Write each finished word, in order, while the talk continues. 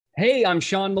Hey, I'm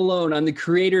Sean Malone. I'm the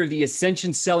creator of the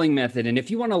Ascension Selling Method. And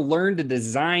if you want to learn to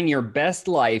design your best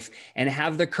life and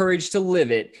have the courage to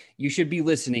live it, you should be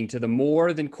listening to the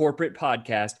More Than Corporate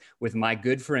podcast with my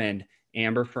good friend,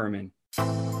 Amber Furman.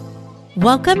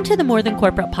 Welcome to the More Than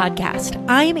Corporate podcast.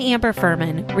 I'm Amber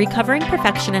Furman, recovering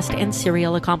perfectionist and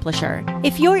serial accomplisher.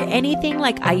 If you're anything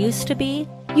like I used to be,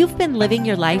 you've been living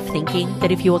your life thinking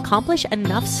that if you accomplish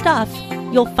enough stuff,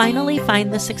 you'll finally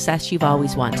find the success you've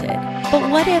always wanted. But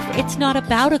what if it's not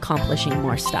about accomplishing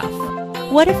more stuff?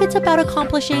 What if it's about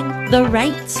accomplishing the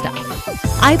right stuff?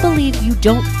 I believe you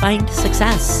don't find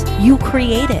success. You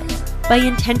create it by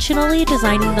intentionally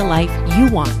designing the life you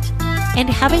want and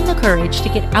having the courage to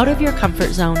get out of your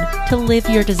comfort zone to live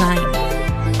your design.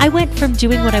 I went from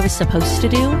doing what I was supposed to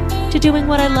do to doing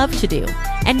what I love to do,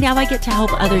 and now I get to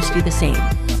help others do the same.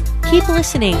 Keep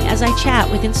listening as I chat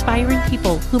with inspiring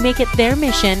people who make it their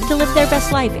mission to live their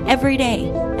best life every day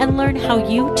and learn how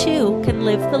you too can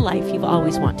live the life you've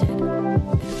always wanted.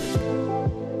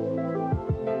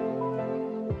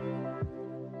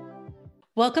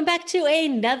 Welcome back to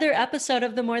another episode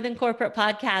of the More Than Corporate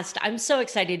podcast. I'm so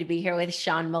excited to be here with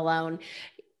Sean Malone.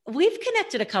 We've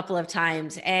connected a couple of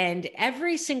times, and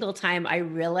every single time I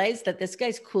realized that this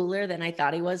guy's cooler than I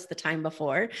thought he was the time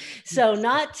before. So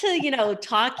not to,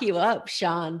 talk you up,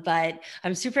 Sean, but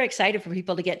I'm super excited for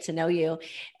people to get to know you.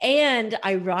 And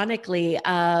ironically,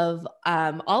 of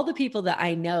all the people that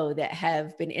I know that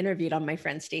have been interviewed on my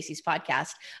friend Stacy's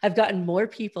podcast, I've gotten more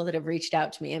people that have reached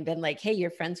out to me and been like, hey,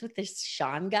 you're friends with this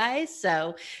Sean guy.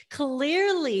 So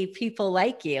clearly people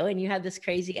like you and you have this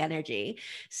crazy energy.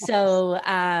 So,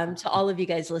 to all of you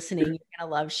guys listening, you're going to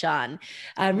love Sean.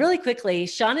 Really quickly,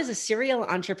 Sean is a serial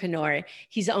entrepreneur.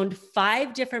 He's owned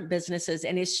 5 different businesses,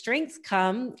 and his strengths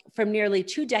come from nearly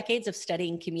 2 decades of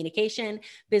studying communication,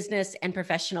 business, and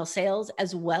professional sales,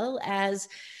 as well as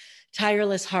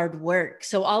tireless hard work.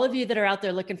 So all of you that are out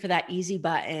there looking for that easy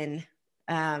button,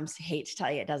 hate to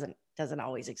tell you, it doesn't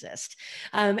always exist.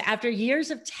 After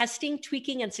years of testing,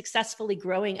 tweaking, and successfully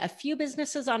growing a few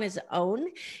businesses on his own,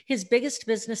 his biggest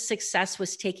business success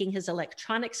was taking his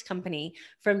electronics company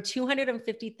from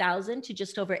 $250,000 to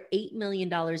just over $8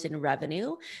 million in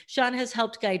revenue. Sean has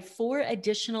helped guide 4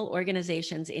 additional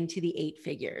organizations into the 8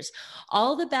 figures.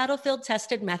 All the battlefield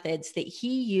tested methods that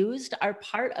he used are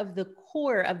part of the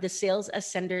core of the Sales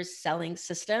Ascenders selling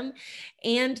system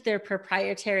and their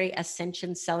proprietary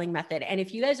Ascension selling method. And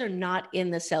if you guys are not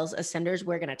in the Sales Ascenders,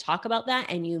 we're going to talk about that,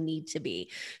 and you need to be.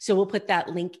 So we'll put that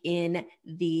link in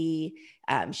the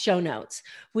show notes.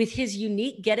 With his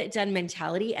unique get it done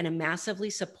mentality and a massively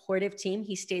supportive team,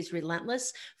 he stays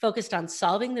relentless, focused on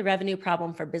solving the revenue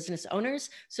problem for business owners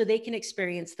so they can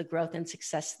experience the growth and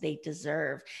success they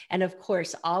deserve. And of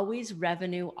course, always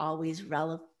revenue, always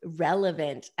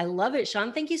relevant. I love it.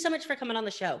 Sean, thank you so much for coming on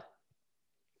the show.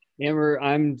 Amber,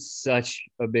 I'm such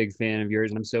a big fan of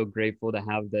yours, and I'm so grateful to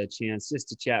have the chance just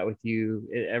to chat with you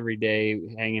every day.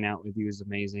 Hanging out with you is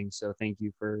amazing. So thank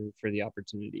you for the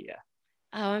opportunity. Yeah.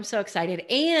 Oh, I'm so excited.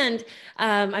 And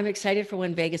I'm excited for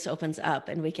when Vegas opens up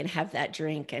and we can have that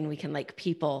drink and we can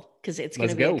people, because it's going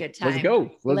to be a good time. Let's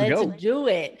go. Let's do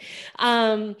it.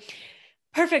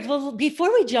 Perfect. Well, before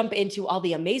we jump into all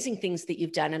the amazing things that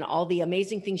you've done and all the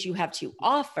amazing things you have to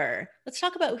offer, let's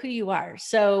talk about who you are.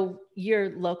 So you're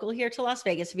local here to Las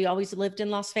Vegas. Have you always lived in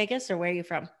Las Vegas, or where are you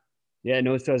from? Yeah,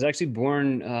 no. So I was actually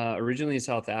born originally in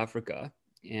South Africa,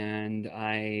 and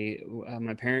my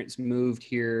parents moved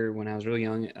here when I was really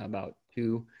young, about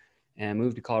 2, and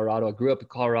moved to Colorado. I grew up in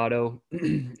Colorado,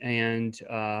 and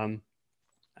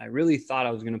I really thought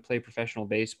I was going to play professional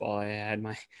baseball. I had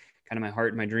my heart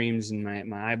and my dreams and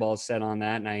my eyeballs set on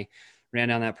that. And I ran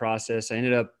down that process. I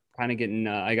ended up kind of getting,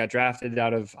 I got drafted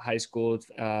out of high school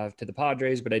to the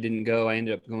Padres, but I didn't go. I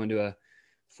ended up going to a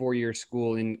 4-year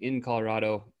school in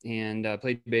Colorado and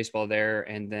played baseball there.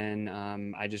 And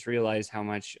then I just realized how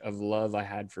much of love I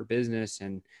had for business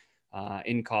and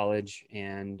in college.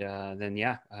 And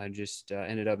then, I just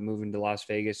ended up moving to Las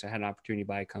Vegas. I had an opportunity to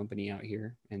buy a company out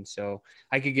here. And so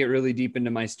I could get really deep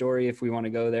into my story if we want to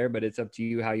go there, but it's up to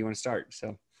you how you want to start.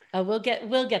 So we'll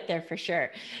get there for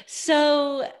sure.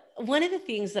 So one of the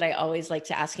things that I always like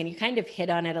to ask, and you kind of hit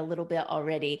on it a little bit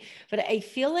already, but I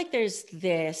feel like there's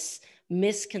this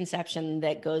misconception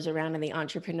that goes around in the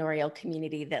entrepreneurial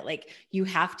community that like you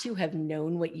have to have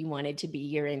known what you wanted to be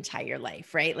your entire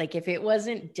life, right? Like if it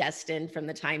wasn't destined from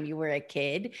the time you were a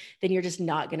kid, then you're just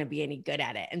not going to be any good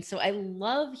at it. And so I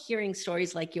love hearing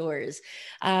stories like yours.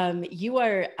 You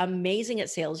are amazing at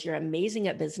sales, you're amazing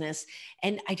at business.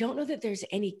 And I don't know that there's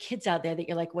any kids out there that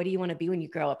you're like, what do you want to be when you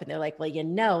grow up? And they're like,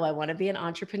 well, I want to be an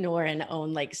entrepreneur and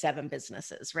own like 7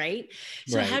 businesses, right?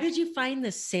 So Right. how did you find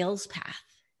the sales path?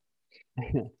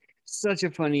 Such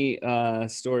a funny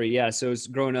story. Yeah. So it's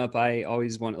growing up, I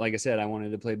always wanted, like I said, I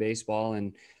wanted to play baseball,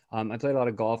 and I played a lot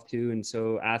of golf too. And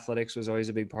so athletics was always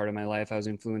a big part of my life. I was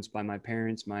influenced by my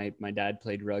parents. My dad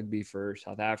played rugby for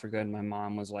South Africa, and my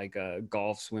mom was like a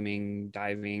golf, swimming,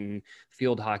 diving,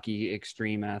 field hockey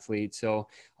extreme athlete. So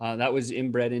that was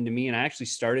inbred into me. And I actually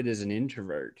started as an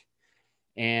introvert.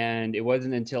 And it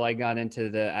wasn't until I got into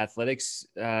the athletics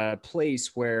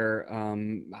place where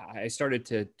I started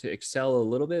to excel a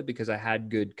little bit, because I had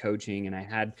good coaching, and I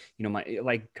had, my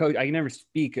like coach. I can never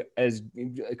speak as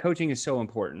coaching is so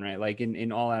important, right? Like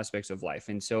in all aspects of life.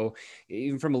 And so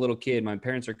even from a little kid, my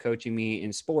parents are coaching me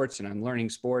in sports, and I'm learning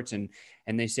sports, and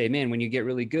they say, man, when you get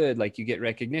really good, like you get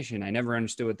recognition. I never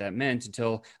understood what that meant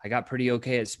until I got pretty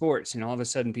okay at sports. And all of a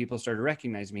sudden people started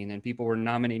recognizing me, and then people were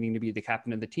nominating to be the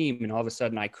captain of the team. And all of a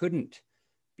sudden I couldn't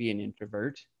be an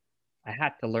introvert. I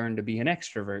had to learn to be an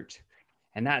extrovert.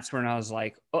 And that's when I was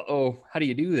like, uh-oh, how do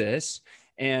you do this?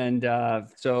 And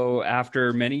so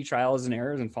after many trials and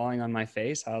errors and falling on my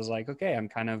face, I was like, okay, I'm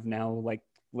kind of now like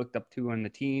looked up to on the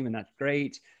team, and that's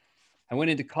great. I went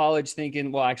into college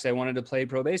thinking, well, actually, I wanted to play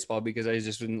pro baseball because I was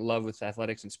just in love with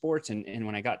athletics and sports. And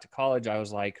when I got to college, I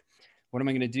was like, what am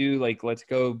I going to do? Like, let's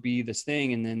go be this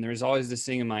thing. And then there's always this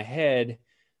thing in my head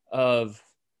of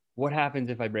what happens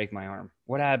if I break my arm?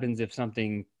 What happens if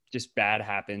something just bad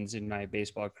happens in my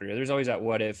baseball career? There's always that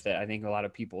what if that I think a lot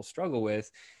of people struggle with.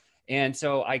 And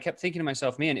so I kept thinking to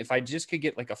myself, man, if I just could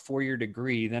get like a 4-year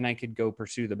degree, then I could go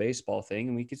pursue the baseball thing,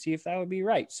 and we could see if that would be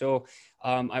right. So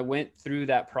I went through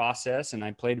that process, and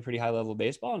I played a pretty high level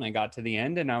baseball, and I got to the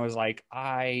end, and I was like,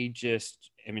 I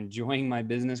just am enjoying my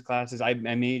business classes. I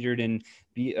majored in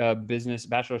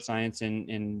Bachelor of Science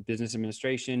in business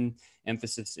administration,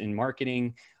 emphasis in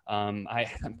marketing. I'm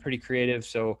pretty creative,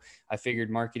 so I figured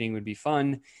marketing would be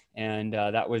fun. And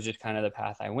that was just kind of the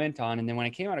path I went on. And then when I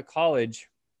came out of college,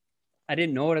 I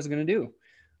didn't know what I was going to do,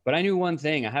 but I knew one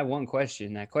thing. I had one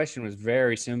question. That question was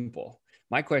very simple.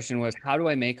 My question was, how do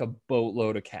I make a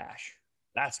boatload of cash?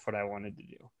 That's what I wanted to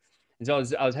do. And so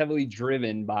I was heavily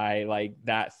driven by like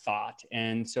that thought.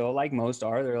 And so like most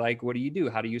are, they're like, what do you do?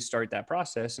 How do you start that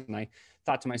process? And I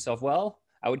thought to myself, well,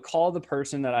 I would call the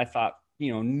person that I thought,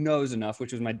 knows enough,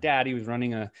 which was my dad. He was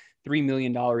running a $3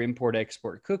 million import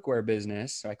export cookware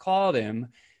business. So I called him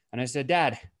and I said,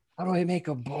 Dad, how do I make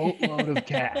a boatload of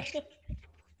cash?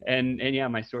 And yeah,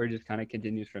 my story just kind of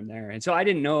continues from there. And so I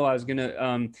didn't know I was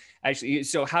gonna actually.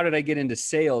 So how did I get into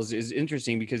sales is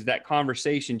interesting, because that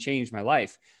conversation changed my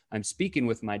life. I'm speaking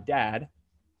with my dad,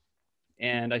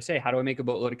 and I say, how do I make a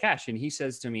boatload of cash? And he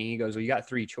says to me, he goes, well, you got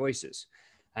 3 choices.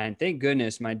 And thank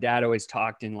goodness my dad always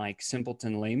talked in like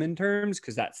simpleton layman terms,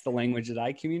 because that's the language that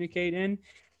I communicate in.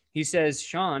 He says,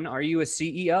 Sean, are you a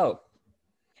CEO?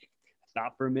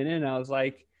 Stop for a minute, and I was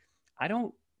like, I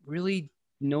don't really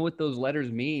know what those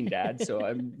letters mean, Dad. So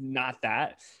I'm not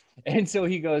that. And so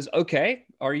he goes, okay,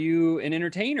 are you an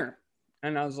entertainer?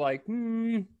 And I was like,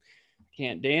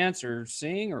 can't dance or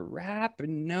sing or rap.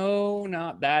 And no,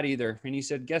 not that either. And he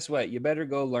said, guess what? You better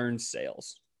go learn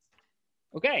sales.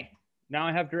 Okay, now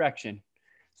I have direction.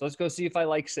 So let's go see if I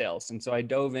like sales. And so I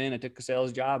dove in, I took a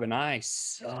sales job, and I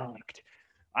sucked.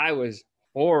 I was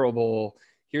horrible.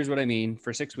 Here's what I mean.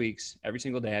 For 6 weeks, every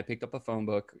single day, I picked up a phone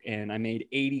book and I made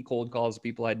 80 cold calls to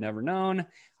people I'd never known.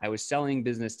 I was selling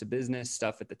business to business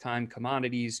stuff at the time,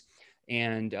 commodities.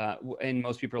 And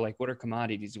most people are like, what are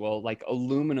commodities? Well, like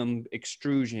aluminum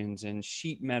extrusions and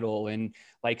sheet metal and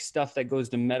like stuff that goes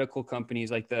to medical companies,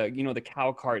 like the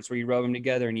cow carts where you rub them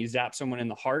together and you zap someone in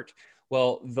the heart.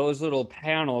 Well, those little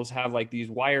panels have like these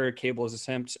wire cables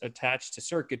attached to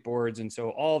circuit boards. And so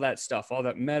all that stuff, all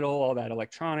that metal, all that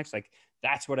electronics, like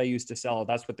that's what I used to sell.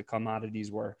 That's what the commodities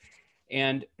were.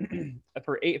 And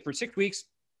for 6 weeks,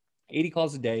 80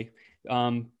 calls a day.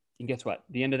 And guess what? At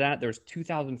the end of that, there was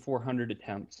 2,400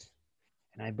 attempts,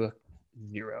 and I booked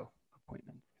 0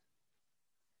 appointments.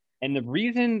 And the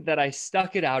reason that I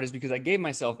stuck it out is because I gave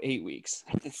myself 8 weeks.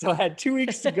 So I had 2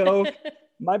 weeks to go.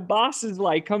 My boss is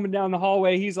like coming down the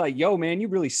hallway. He's like, yo, man, you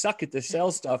really suck at this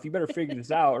sales stuff. You better figure this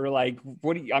out. Or like,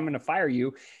 I'm going to fire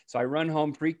you. So I run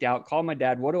home, freaked out, call my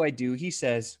dad. What do I do? He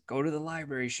says, go to the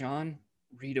library, Sean,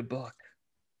 read a book.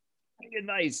 Take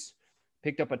advice.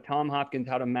 picked up a Tom Hopkins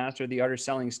How to Master the Art of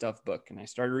Selling Stuff book, and I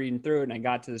started reading through it, and I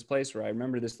got to this place where I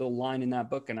remember this little line in that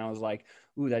book, and I was like,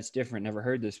 ooh, that's different. Never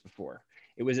heard this before.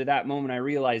 It was at that moment I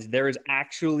realized there is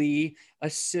actually a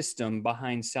system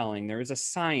behind selling. There is a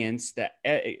science that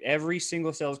every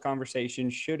single sales conversation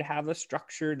should have a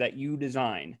structure that you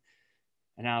design.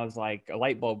 And I was like, a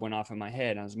light bulb went off in my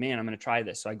head. I was, man, I'm going to try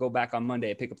this. So I go back on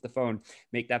Monday, I pick up the phone,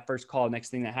 make that first call. Next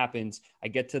thing that happens, I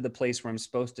get to the place where I'm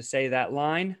supposed to say that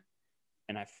line,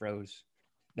 and I froze.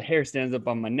 The hair stands up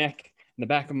on my neck, in the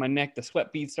back of my neck, the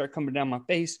sweat beads start coming down my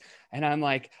face. And I'm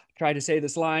like, try to say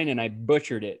this line, and I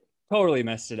butchered it, totally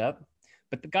messed it up.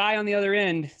 But the guy on the other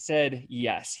end said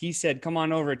yes. He said, come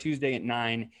on over Tuesday at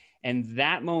 9. And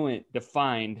that moment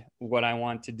defined what I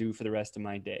want to do for the rest of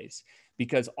my days.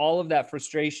 Because all of that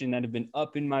frustration that had been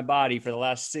up in my body for the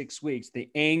last 6 weeks, the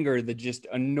anger, the just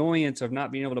annoyance of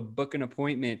not being able to book an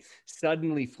appointment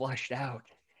suddenly flushed out.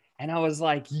 And I was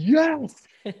like, yes.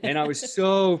 And I was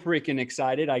so freaking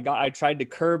excited. I tried to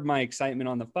curb my excitement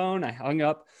on the phone. I hung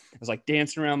up. I was like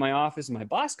dancing around my office, and my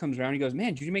boss comes around. He goes,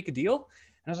 man, did you make a deal?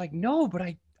 And I was like, no, but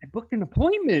I booked an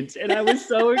appointment. And I was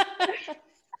so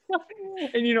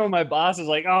and my boss is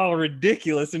like, oh,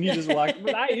 ridiculous. And he just walked,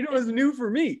 but it was new for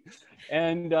me.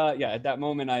 And at that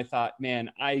moment, I thought,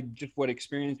 man, what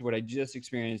I just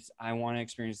experienced, I want to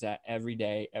experience that every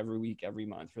day, every week, every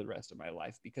month for the rest of my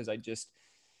life, because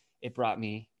it brought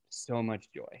me so much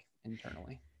joy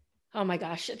internally. Oh my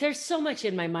gosh, there's so much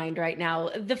in my mind right now.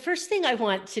 The first thing I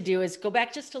want to do is go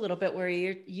back just a little bit where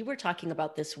you were talking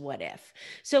about this what if.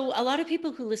 So a lot of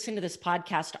people who listen to this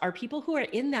podcast are people who are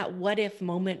in that what if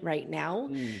moment right now,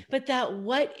 but that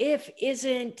what if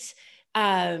isn't,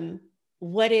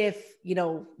 what if,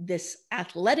 this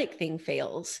athletic thing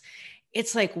fails?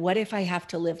 It's like, what if I have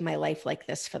to live my life like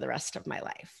this for the rest of my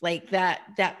life? Like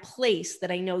that place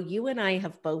that I know you and I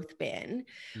have both been,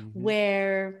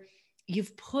 where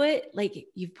you've put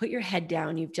your head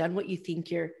down, you've done what you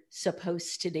think you're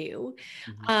supposed to do.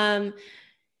 My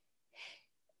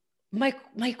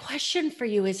question for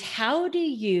you is, how do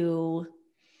you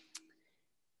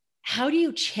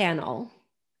channel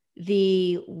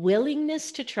the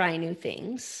willingness to try new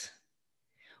things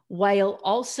while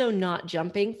also not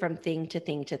jumping from thing to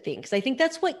thing to thing? Because I think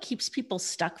that's what keeps people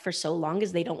stuck for so long,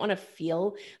 is they don't want to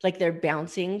feel like they're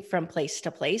bouncing from place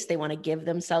to place. They want to give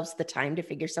themselves the time to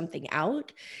figure something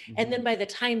out. And then by the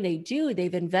time they do,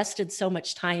 they've invested so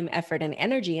much time, effort, and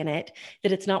energy in it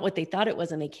that it's not what they thought it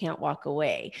was, and they can't walk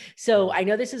away. So I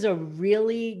know this is a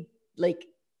really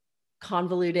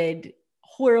convoluted,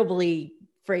 horribly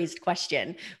phrased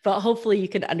question, but hopefully you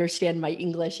can understand my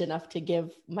English enough to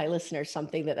give my listeners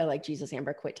something that they're like, Jesus,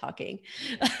 Amber, quit talking.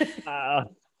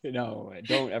 No,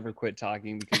 don't ever quit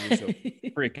talking, because you're so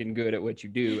freaking good at what you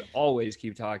do. Always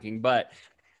keep talking. But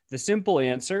the simple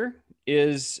answer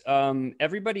is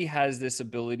everybody has this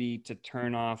ability to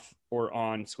turn off or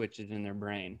on switches in their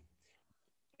brain.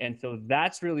 And so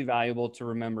that's really valuable to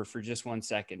remember for just 1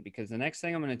 second, because the next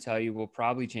thing I'm going to tell you will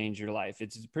probably change your life.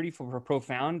 It's pretty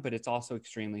profound, but it's also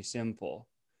extremely simple.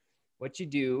 What you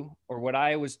do, or what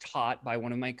I was taught by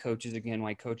one of my coaches, again,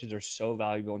 why coaches are so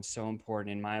valuable and so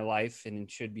important in my life, and it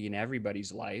should be in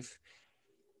everybody's life.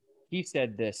 He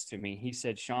said this to me. He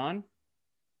said, Sean,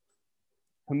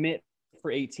 commit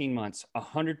for 18 months,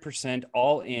 100%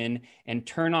 all in, and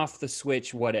turn off the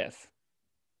switch. What if?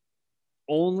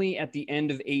 Only at the end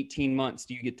of 18 months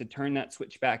do you get to turn that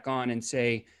switch back on and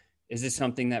say, is this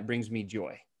something that brings me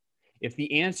joy? If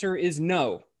the answer is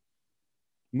no,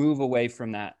 move away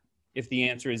from that. If the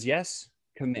answer is yes,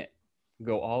 commit.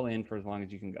 Go all in for as long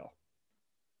as you can go.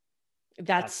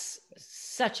 That's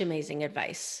such amazing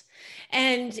advice.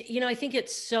 And, I think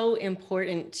it's so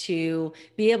important to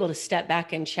be able to step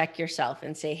back and check yourself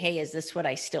and say, hey, is this what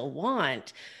I still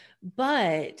want?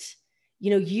 But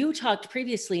you talked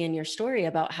previously in your story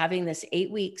about having this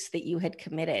 8 weeks that you had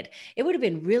committed. It would have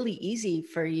been really easy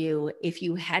for you if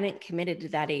you hadn't committed to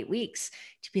that 8 weeks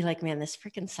to be like, man, this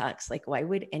freaking sucks. Like, why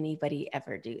would anybody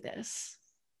ever do this?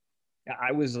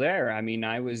 I was there. I mean,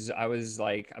 I was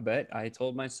like, I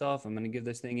told myself I'm going to give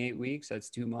this thing 8 weeks.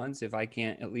 That's 2 months. If I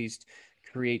can't at least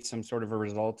create some sort of a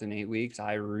result in 8 weeks,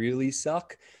 I really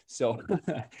suck. So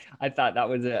I thought that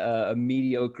was a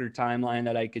mediocre timeline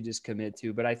that I could just commit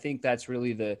to. But I think that's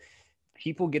really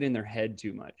people get in their head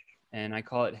too much. and I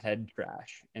call it head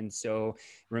trash. And so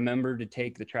remember to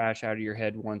take the trash out of your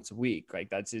head once a week. Like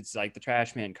it's like the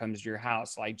trash man comes to your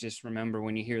house. Like, just remember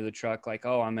when you hear the truck, like,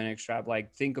 oh, I'm going to extract,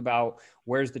 like, think about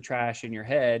where's the trash in your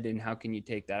head and how can you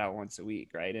take that out once a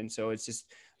week. Right. And so it's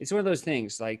one of those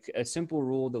things. Like, a simple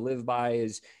rule to live by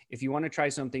is, if you want to try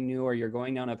something new or you're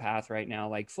going down a path right now,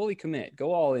 like, fully commit,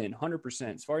 go all in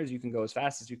 100% as far as you can go, as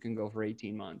fast as you can go for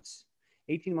 18 months.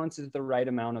 18 months is the right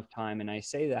amount of time. And I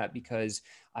say that because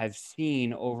I've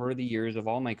seen over the years of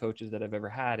all my coaches that I've ever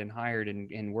had and hired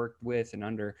and worked with and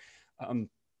under,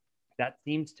 that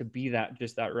seems to be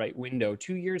just that right window.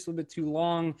 2 years is a little bit too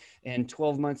long, and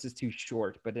 12 months is too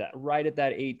short, but right at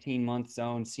that 18-month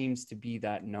zone seems to be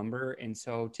that number. And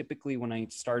so typically when I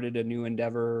started a new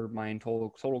endeavor, my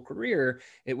total career,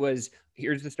 it was,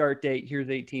 here's the start date, here's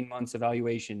 18 months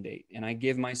evaluation date. And I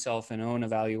give myself an own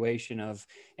evaluation of,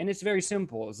 and it's very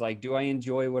simple. It's like, do I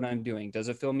enjoy what I'm doing? Does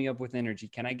it fill me up with energy?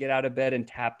 Can I get out of bed and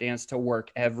tap dance to work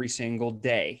every single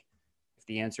day? If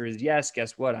the answer is yes,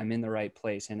 guess what? I'm in the right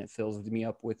place and it fills me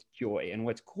up with joy. And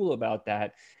what's cool about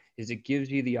that is it gives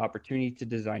you the opportunity to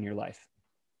design your life.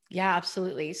 Yeah,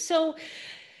 absolutely. So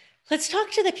let's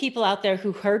talk to the people out there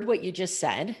who heard what you just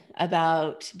said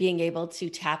about being able to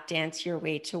tap dance your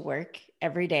way to work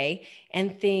every day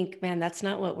and think, man, that's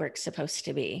not what work's supposed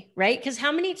to be, right? Because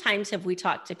how many times have we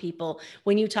talked to people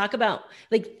when you talk about,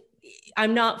 like,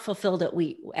 I'm not fulfilled at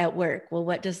work. Well,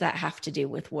 what does that have to do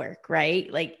with work,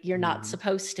 right? Like, you're not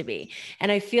supposed to be.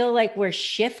 And I feel like we're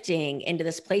shifting into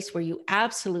this place where you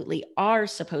absolutely are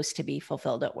supposed to be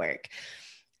fulfilled at work.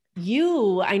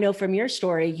 I know from your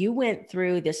story, you went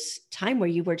through this time where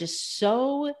you were just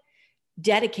so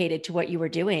dedicated to what you were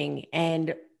doing,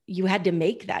 and you had to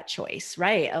make that choice,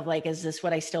 right? Of like, is this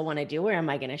what I still want to do, or am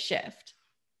I going to shift?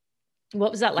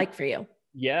 What was that like for you?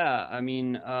 Yeah, I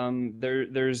mean,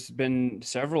 there's been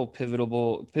several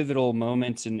pivotal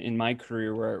moments in my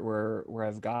career where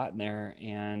I've gotten there,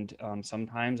 and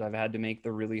sometimes I've had to make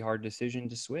the really hard decision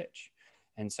to switch,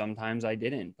 and sometimes I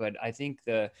didn't. But I think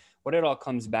what it all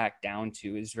comes back down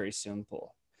to is very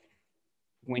simple.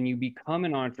 When you become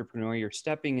an entrepreneur, you're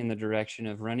stepping in the direction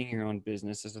of running your own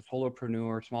business as a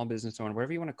solopreneur, small business owner,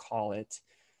 whatever you want to call it.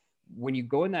 When you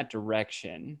go in that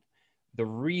direction, why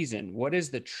is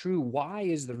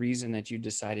the reason that you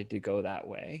decided to go that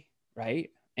way, right?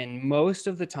 And most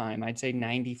of the time, I'd say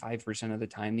 95% of the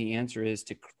time, the answer is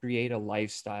to create a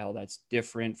lifestyle that's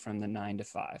different from the 9 to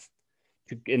 5.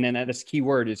 And then this key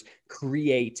word is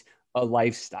create a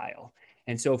lifestyle.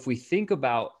 And so if we think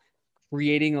about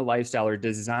creating a lifestyle or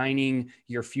designing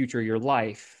your future, your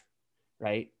life,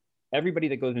 right? Everybody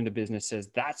that goes into business says,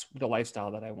 that's the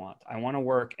lifestyle that I want. I want to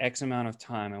work X amount of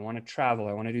time. I want to travel.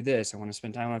 I want to do this. I want to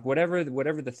spend time on whatever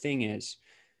the thing is.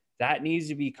 That needs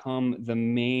to become the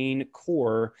main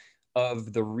core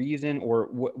of the reason or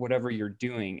whatever you're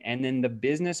doing. And then the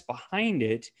business behind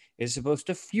it is supposed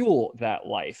to fuel that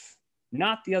life,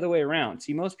 not the other way around.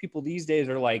 See, most people these days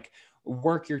are like,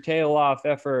 work your tail off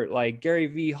effort, like Gary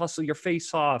Vee, hustle your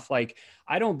face off. Like,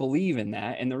 I don't believe in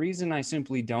that. And the reason I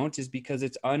simply don't is because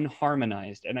it's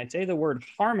unharmonized. And I'd say the word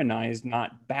harmonized,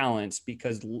 not balanced,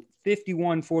 because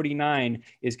 51-49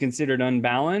 is considered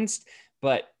unbalanced,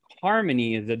 but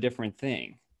harmony is a different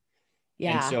thing.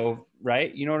 Yeah. And so,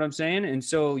 right, you know what I'm saying? And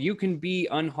so you can be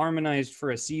unharmonized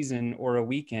for a season or a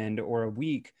weekend or a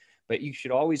week, but you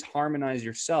should always harmonize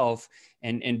yourself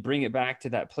and bring it back to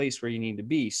that place where you need to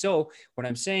be. So what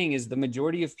I'm saying is the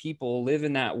majority of people live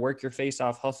in that work your face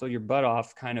off, hustle your butt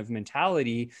off kind of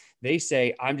mentality. They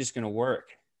say, I'm just going to work.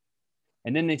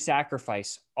 And then they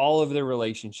sacrifice all of their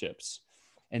relationships.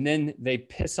 And then they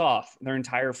piss off their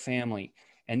entire family.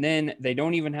 And then they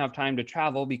don't even have time to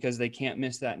travel because they can't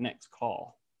miss that next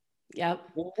call. Yep.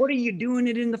 Well, what are you doing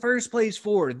it in the first place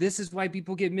for? This is why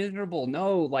people get miserable.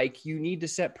 No, like, you need to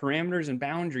set parameters and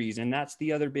boundaries. And that's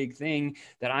the other big thing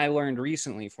that I learned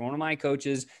recently from one of my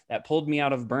coaches that pulled me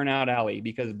out of Burnout Alley,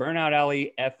 because Burnout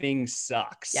Alley effing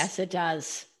sucks. Yes, it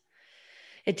does.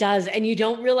 It does. And you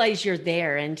don't realize you're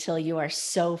there until you are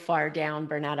so far down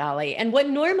Burnout Alley. And what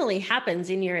normally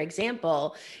happens in your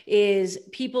example is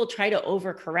people try to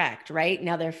overcorrect, right?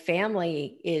 Now their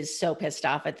family is so pissed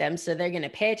off at them. So they're going to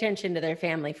pay attention to their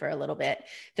family for a little bit.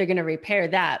 They're going to repair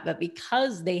that. But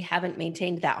because they haven't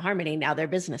maintained that harmony, now their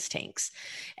business tanks.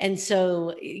 And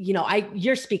so,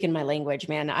 you're speaking my language,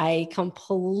 man. I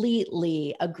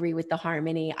completely agree with the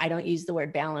harmony. I don't use the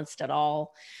word balanced at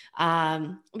all.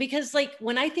 Because, like,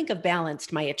 when I think of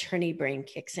balanced, my attorney brain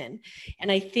kicks in, and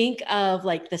I think of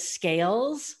like the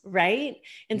scales, right?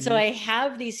 And so Mhm. I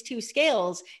have these two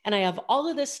scales, and I have all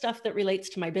of this stuff that relates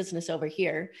to my business over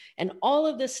here, and all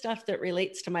of this stuff that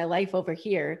relates to my life over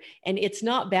here. And it's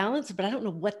not balanced, but I don't know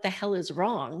what the hell is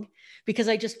wrong because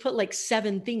I just put like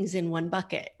 7 things in one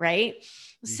bucket, right?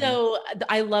 Mhm. So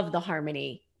I love the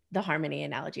harmony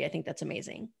analogy. I think that's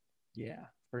amazing. Yeah,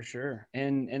 for sure.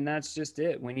 And that's just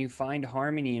it. When you find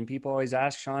harmony, and people always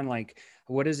ask Sean, like,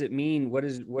 what does it mean? What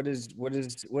is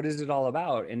it all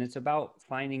about? And it's about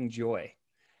finding joy.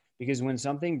 Because when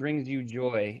something brings you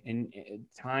joy, and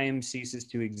time ceases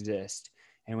to exist.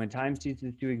 And when time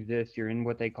ceases to exist, you're in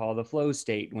what they call the flow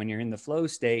state. When you're in the flow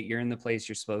state, you're in the place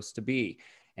you're supposed to be.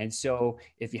 And so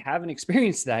if you haven't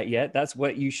experienced that yet, that's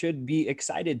what you should be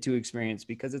excited to experience,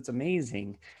 because it's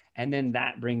amazing. And then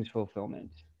that brings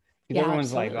fulfillment. Because Yeah,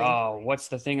 everyone's like, absolutely. oh, what's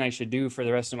the thing I should do for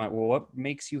the rest of my, well, what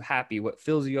makes you happy? What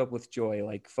fills you up with joy?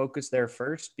 Like, focus there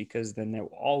first, because then there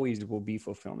always will be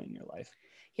fulfillment in your life.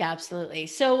 Yeah, absolutely.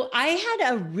 So I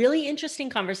had a really interesting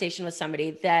conversation with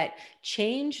somebody that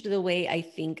changed the way I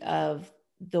think of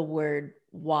the word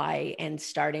why and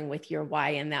starting with your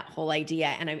why and that whole idea.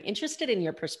 And I'm interested in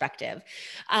your perspective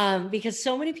because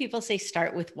so many people say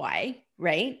start with why,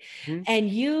 right? Mhm. And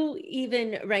you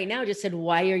even right now just said,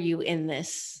 why are you in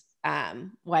this?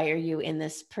 Why are you in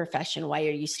this profession? Why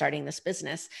are you starting this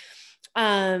business?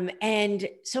 And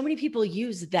so many people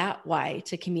use that why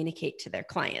to communicate to their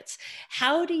clients.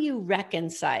 How do you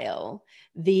reconcile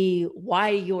the why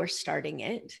you're starting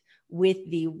it with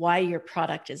the why your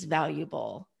product is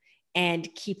valuable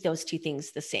and keep those two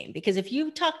things the same? Because if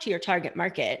you talk to your target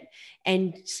market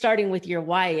and starting with your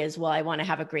why is, well, I want to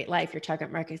have a great life, your target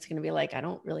market is going to be like, I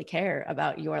don't really care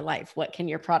about your life. What can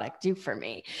your product do for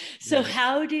me? So, Right.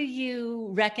 how do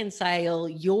you reconcile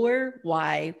your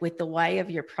why with the why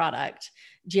of your product?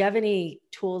 Do you have any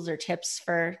tools or tips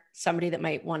for somebody that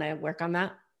might want to work on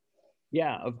that?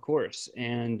 Yeah, of course.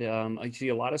 And I see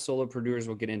a lot of solopreneurs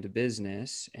will get into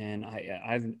business, and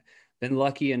I've been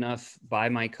lucky enough by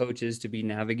my coaches to be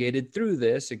navigated through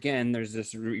this. Again, there's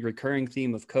this recurring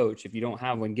theme of coach. If you don't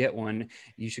have one, get one.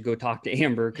 You should go talk to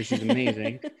Amber, because she's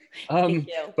amazing. Thank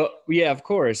you. But yeah, of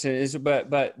course.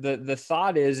 But the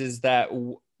thought is that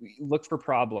look for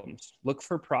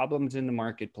problems in the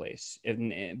marketplace.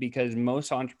 And because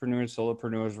most entrepreneurs,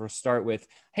 solopreneurs will start with,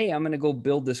 hey, I'm going to go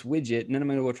build this widget, and then I'm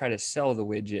going to go try to sell the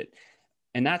widget.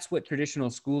 And that's what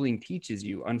traditional schooling teaches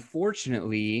you.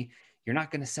 Unfortunately, you're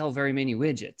not going to sell very many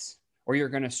widgets, or you're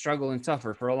going to struggle and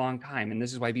suffer for a long time. And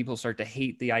this is why people start to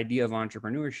hate the idea of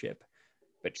entrepreneurship.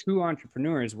 But true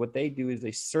entrepreneurs, what they do is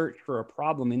they search for a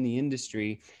problem in the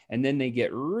industry, and then they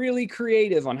get really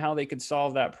creative on how they could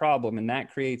solve that problem. And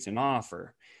that creates an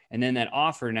offer. And then that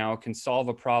offer now can solve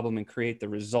a problem and create the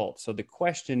result. So the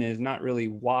question is not really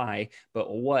why,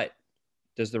 but what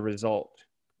does the result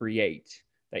create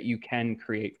that you can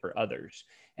create for others?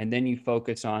 And then you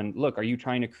focus on, look, are you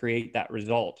trying to create that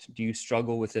result? Do you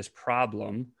struggle with this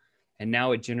problem? And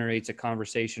now it generates a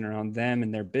conversation around them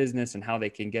and their business and how they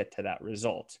can get to that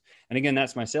result. And again,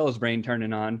 that's my sales brain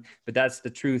turning on, but that's the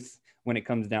truth when it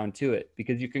comes down to it,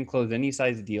 because you can close any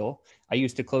size deal. I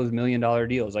used to close $1 million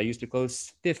deals. I used to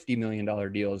close $50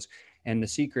 million deals. And the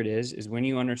secret is when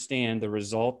you understand the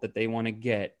result that they want to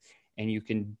get, and you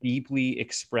can deeply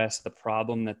express the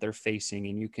problem that they're facing,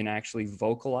 and you can actually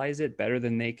vocalize it better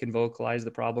than they can vocalize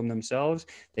the problem themselves,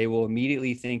 they will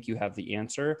immediately think you have the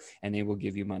answer, and they will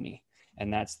give you money.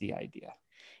 And that's the idea,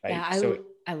 Yeah, right? So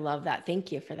I love that.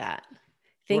 Thank you for that.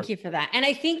 Thank sure. you for that. And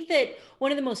I think that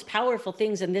one of the most powerful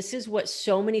things, and this is what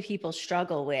so many people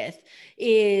struggle with,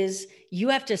 is you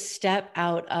have to step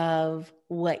out of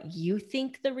what you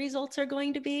think the results are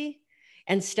going to be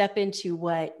and step into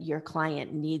what your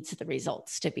client needs the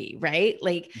results to be, right?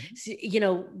 Like, you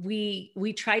know,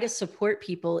 we try to support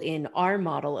people in our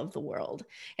model of the world,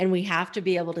 and we have to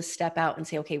be able to step out and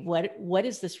say, okay, what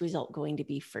is this result going to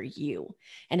be for you,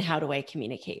 and how do I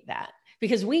communicate that?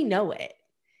 Because we know it,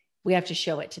 we have to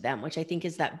show it to them, which I think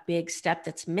is that big step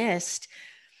that's missed,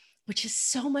 which is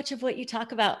so much of what you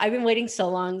talk about. I've been waiting so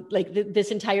long, like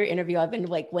this entire interview, I've been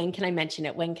like, when can I mention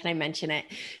it? When can I mention it?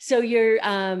 So your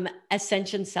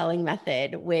ascension selling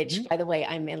method, which Mhm. by the way,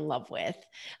 I'm in love with.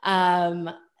 Um,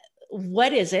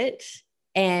 what is it?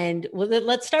 And well,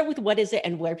 let's start with what is it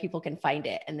and where people can find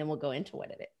it. And then we'll go into what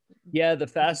it is. Yeah, the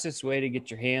fastest way to get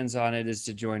your hands on it is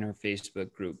to join our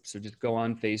Facebook group. So just go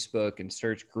on Facebook and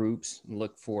search groups and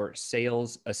look for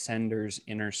Sales Ascenders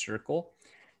Inner Circle,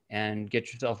 and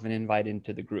get yourself an invite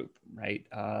into the group. right?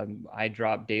 I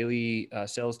drop daily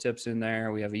sales tips in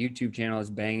there. We have a YouTube channel that's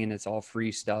banging. It's all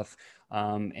free stuff.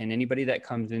 And anybody that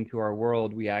comes into our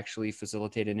world, we actually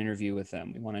facilitate an interview with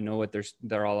them. We want to know what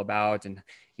they're all about, and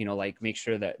like make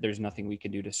sure that there's nothing we can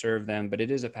do to serve them. But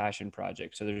it is a passion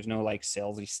project, so there's no like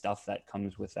salesy stuff that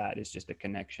comes with that. It's just a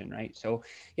connection, right? So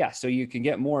yeah, so you can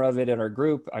get more of it at our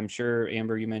group. I'm sure,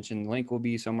 Amber, you mentioned the link will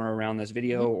be somewhere around this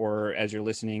video, or as you're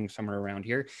listening, somewhere around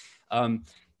here.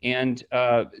 And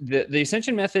the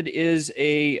Ascension method is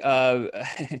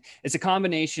it's a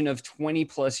combination of 20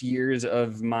 plus years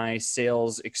of my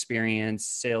sales experience,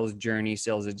 sales journey,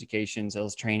 sales education,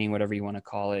 sales training, whatever you want to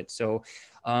call it. So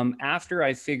after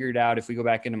I figured out, if we go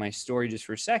back into my story just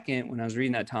for a second, when I was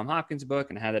reading that Tom Hopkins book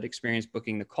and I had that experience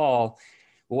booking the call,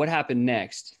 well, what happened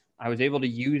next? I was able to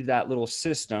use that little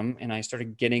system and I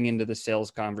started getting into the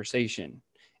sales conversation.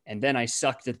 And then I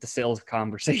sucked at the sales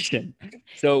conversation.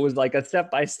 So it was like a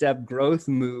step-by-step growth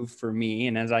move for me.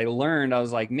 And as I learned, I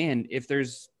was like, man, if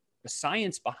there's a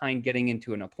science behind getting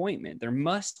into an appointment, there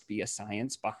must be a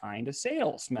science behind a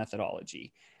sales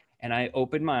methodology. And I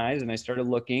opened my eyes and I started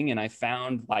looking, and I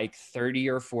found like 30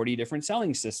 or 40 different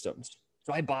selling systems.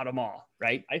 So I bought them all,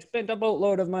 right? I spent a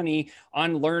boatload of money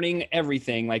on learning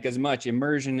everything, like as much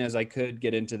immersion as I could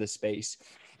get into the space.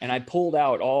 And I pulled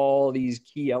out all these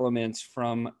key elements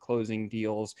from closing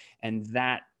deals, and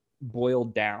that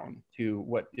boiled down to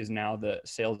what is now the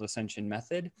Sales Ascension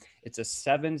method. It's a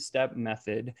 7-step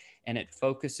method, and it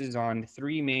focuses on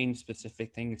 3 main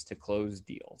specific things to close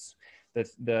deals.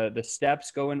 The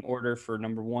steps go in order. For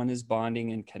number 1 is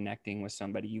bonding and connecting with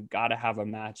somebody. You got to have a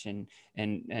match and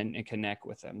connect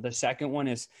with them. The second one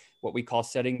is what we call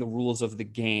setting the rules of the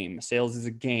game. Sales is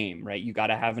a game, right? You got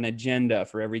to have an agenda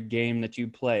for every game that you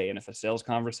play. And if a sales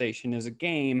conversation is a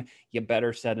game, you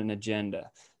better set an agenda.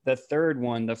 The third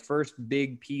one, the first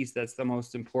big piece that's the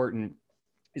most important,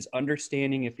 is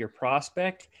understanding if your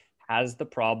prospect has the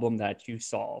problem that you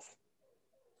solve.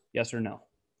 Yes or no?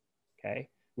 Okay.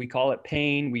 We call it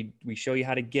pain. We show you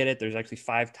how to get it. There's actually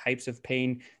 5 types of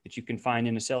pain that you can find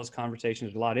in a sales conversation.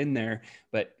 There's a lot in there,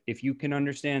 but if you can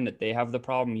understand that they have the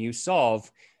problem you solve,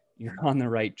 you're on the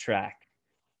right track.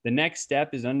 The next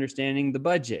step is understanding the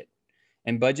budget.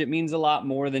 And budget means a lot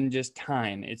more than just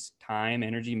time. It's time,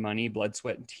 energy, money, blood,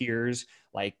 sweat, and tears.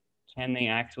 Like, can they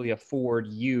actually afford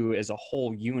you as a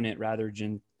whole unit rather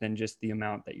than just the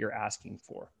amount that you're asking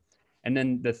for? And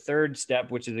then the third step,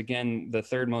 which is again the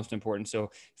third most important. So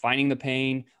finding the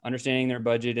pain, understanding their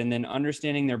budget, and then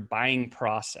understanding their buying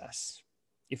process.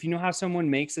 If you know how someone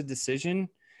makes a decision,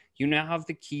 you now have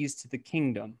the keys to the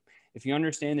kingdom. If you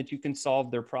understand that you can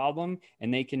solve their problem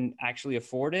and they can actually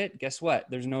afford it, guess what?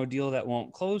 There's no deal that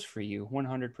won't close for you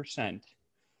 100%.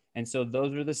 And so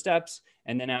those are the steps.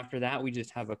 And then after that, we just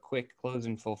have a quick close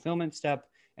and fulfillment step,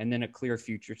 and then a clear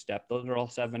future step. Those are all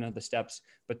 7 of the steps.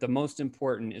 But the most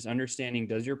important is understanding,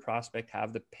 does your prospect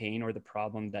have the pain or the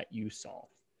problem that you solve?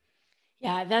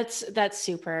 Yeah, that's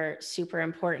super, super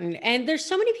important. And there's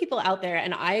so many people out there,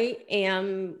 and I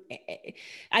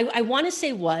want to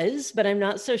say was, but I'm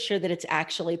not so sure that it's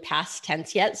actually past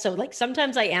tense yet. So like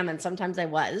sometimes I am and sometimes I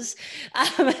was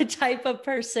a type of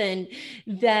person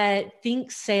that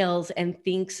thinks sales and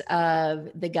thinks of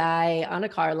the guy on a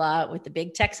car lot with the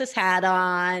big Texas hat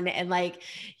on, and like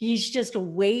he's just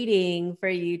waiting for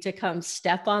you to come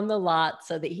step on the lot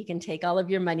so that he can take all of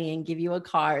your money and give you a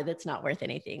car that's not worth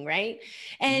anything, right?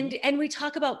 And we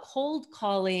talk about cold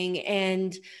calling,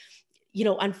 and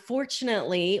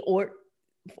unfortunately,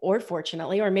 or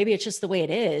fortunately, or maybe it's just the way it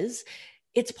is,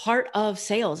 it's part of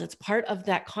sales. It's part of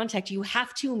that contact. You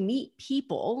have to meet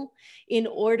people in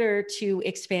order to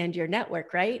expand your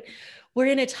network, right? We're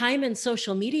in a time in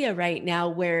social media right now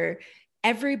where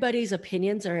everybody's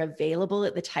opinions are available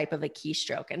at the type of a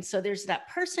keystroke. And so there's that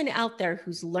person out there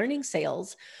who's learning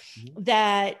sales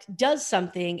that does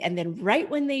something, and then right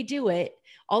when they do it,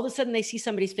 all of a sudden they see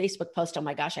somebody's Facebook post, oh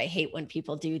my gosh, I hate when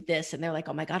people do this. And they're like,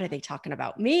 oh my God, are they talking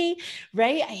about me?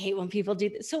 Right? I hate when people do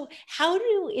this. So how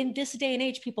do, in this day and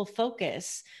age, people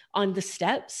focus on the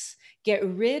steps, get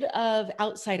rid of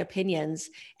outside opinions,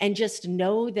 and just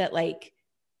know that like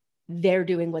they're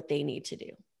doing what they need to do?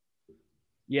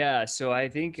 Yeah, so I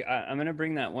think I'm going to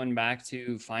bring that one back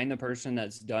to find the person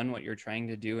that's done what you're trying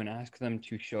to do and ask them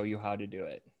to show you how to do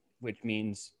it, which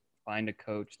means find a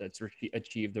coach that's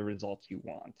achieved the results you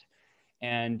want.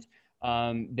 And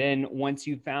then once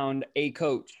you found a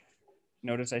coach,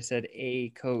 notice I said a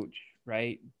coach,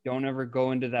 right? Don't ever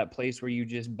go into that place where you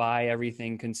just buy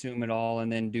everything, consume it all, and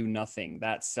then do nothing.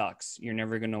 That sucks. You're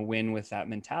never going to win with that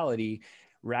mentality.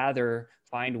 Rather,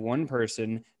 find one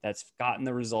person that's gotten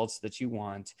the results that you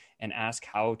want and ask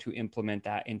how to implement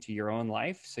that into your own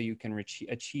life so you can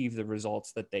achieve the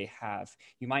results that they have.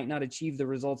 You might not achieve the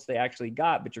results they actually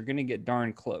got, but you're going to get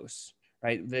darn close,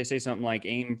 right? They say something like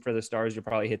aim for the stars, you'll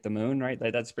probably hit the moon, right?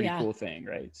 Like, that's a pretty Yeah. cool thing,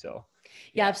 right? So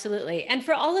Yeah, absolutely. And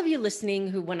for all of you listening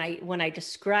who, when I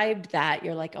described that,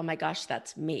 you're like, oh my gosh,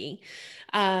 that's me.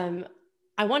 Um,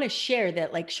 I want to share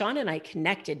that, like, Sean and I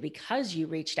connected because you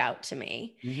reached out to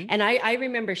me. mm-hmm. And I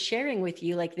remember sharing with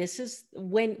you, like, this is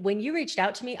when you reached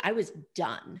out to me, I was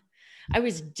done. I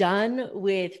was done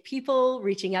with people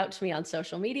reaching out to me on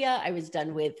social media. I was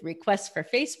done with requests for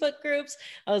Facebook groups.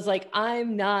 I was like,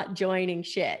 I'm not joining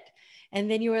shit. And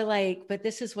then you were like, but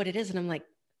this is what it is. And I'm like,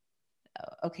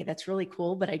 okay, that's really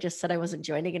cool, but I just said I wasn't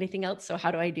joining anything else. So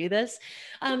how do I do this?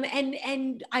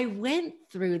 And I went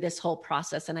through this whole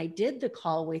process, and I did the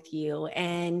call with you,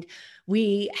 and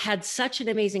we had such an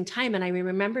amazing time. And I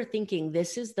remember thinking,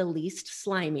 this is the least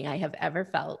slimy I have ever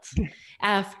felt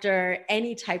after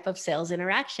any type of sales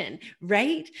interaction,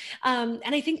 right? And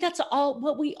I think that's all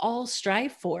what we all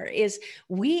strive for, is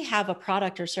we have a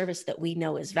product or service that we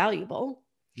know is valuable.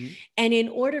 Mm-hmm. And in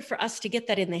order for us to get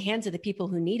that in the hands of the people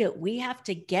who need it, we have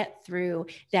to get through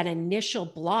that initial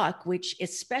block, which,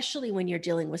 especially when you're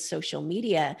dealing with social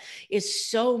media, is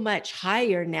so much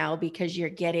higher now because you're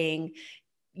getting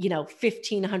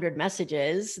 1,500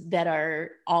 messages that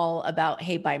are all about,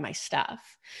 hey, buy my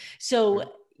stuff.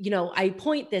 So, I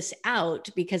point this out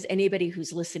because anybody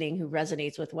who's listening who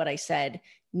resonates with what I said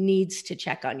needs to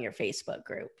check on your Facebook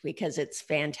group, because it's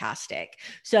fantastic.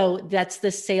 So that's the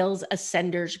Sales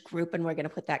Ascenders group, and we're going to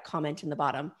put that comment in the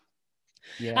bottom.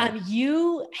 Yeah.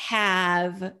 You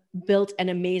have built an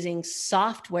amazing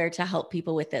software to help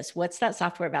people with this. What's that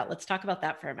software about? Let's talk about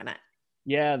that for a minute.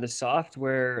 Yeah, the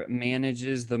software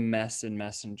manages the mess in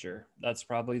Messenger. That's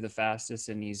probably the fastest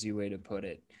and easy way to put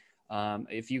it.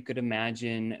 If you could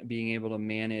imagine being able to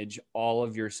manage all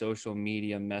of your social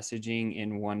media messaging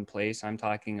in one place, I'm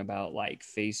talking about like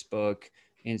Facebook,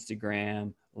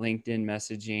 Instagram, LinkedIn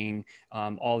messaging,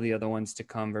 all the other ones to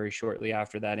come very shortly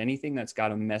after that. Anything that's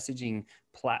got a messaging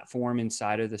platform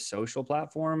inside of the social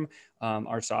platform,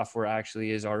 our software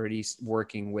actually is already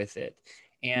working with it.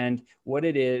 And what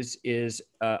it is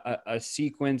a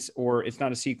sequence, or it's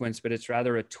not a sequence, but it's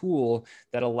rather a tool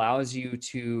that allows you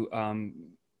to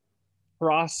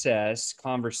process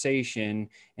conversation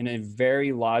in a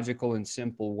very logical and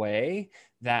simple way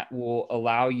that will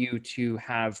allow you to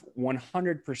have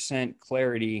 100%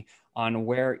 clarity on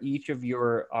where each of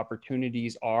your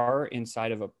opportunities are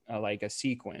inside of a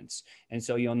sequence. And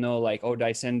so you'll know, like, oh, did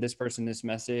I send this person this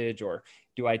message, or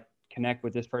do I connect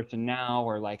with this person now,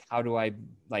 or like, how do I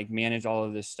like manage all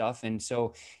of this stuff? And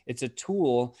so it's a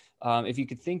tool. If you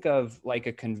could think of like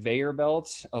a conveyor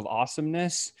belt of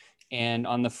awesomeness, and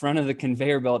on the front of the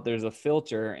conveyor belt, there's a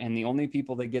filter, and the only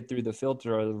people that get through the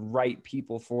filter are the right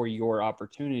people for your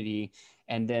opportunity.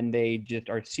 And then they just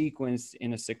are sequenced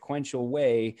in a sequential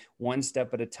way, one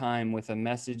step at a time, with a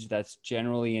message that's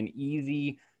generally an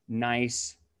easy,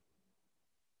 nice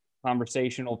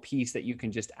conversational piece that you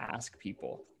can just ask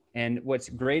people. And what's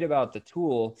great about the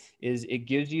tool is it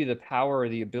gives you the power or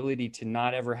the ability to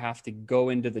not ever have to go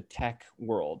into the tech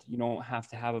world. You don't have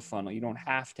to have a funnel. You don't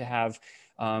have to have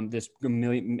this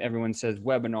million, everyone says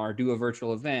webinar, do a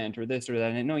virtual event or this or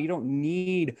that. And no, you don't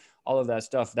need all of that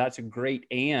stuff. That's a great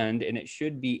and it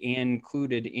should be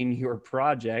included in your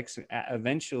projects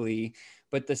eventually.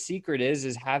 But the secret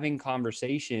is having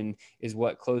conversation is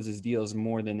what closes deals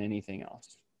more than anything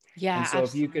else. Yeah, And so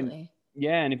absolutely.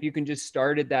 if you can just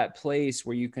start at that place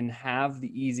where you can have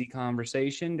the easy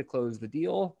conversation to close the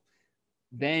deal,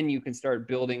 then you can start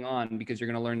building on, because you're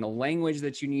going to learn the language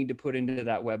that you need to put into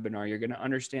that webinar. You're going to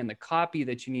understand the copy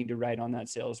that you need to write on that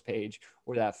sales page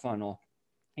or that funnel.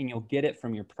 And you'll get it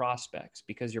from your prospects,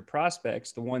 because your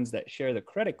prospects, the ones that share the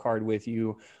credit card with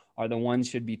you, are the ones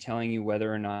should be telling you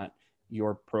whether or not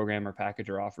your program or package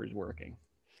or offer is working.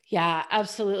 Yeah,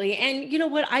 absolutely. And you know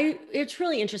what? It's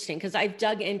really interesting because I've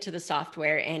dug into the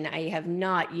software and I have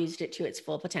not used it to its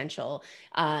full potential.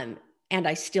 And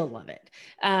I still love it.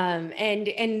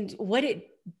 And what it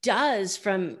does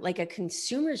from like a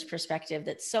consumer's perspective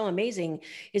that's so amazing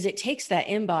is it takes that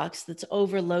inbox that's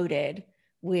overloaded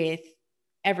with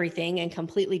everything and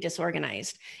completely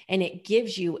disorganized, and it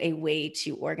gives you a way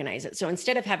to organize it. So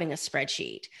instead of having a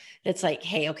spreadsheet that's like,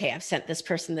 hey, okay, I've sent this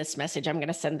person this message, I'm going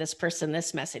to send this person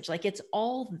this message, like it's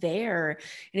all there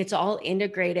and it's all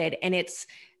integrated, and it's,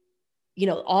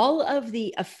 all of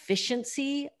the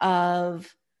efficiency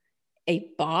of a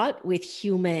bot with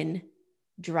human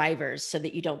drivers, so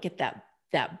that you don't get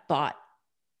that bot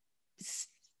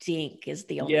stink is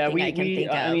the only thing I can think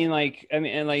of.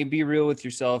 And like, be real with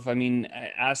yourself. I mean,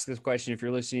 ask this question. If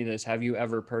you're listening to this, have you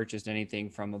ever purchased anything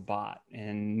from a bot?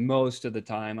 And most of the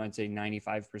time, I'd say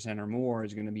 95% or more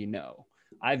is going to be no.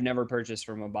 I've never purchased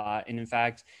from a bot. And in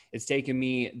fact, it's taken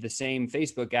me the same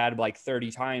Facebook ad like 30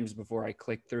 times before I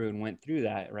clicked through and went through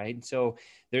that. Right. So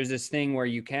there's this thing where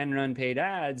you can run paid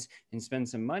ads and spend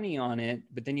some money on it,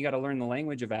 but then you got to learn the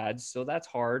language of ads. So that's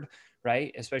hard,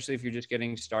 right? Especially if you're just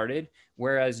getting started.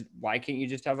 Whereas why can't you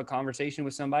just have a conversation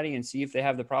with somebody and see if they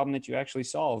have the problem that you actually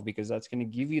solve? Because that's going to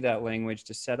give you that language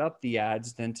to set up the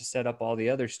ads, then to set up all the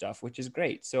other stuff, which is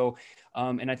great. So,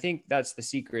 and I think that's the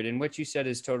secret. And what you said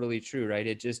is totally true, right?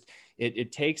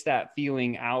 It takes that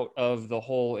feeling out of the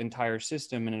whole entire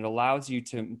system, and it allows you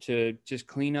to just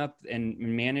clean up and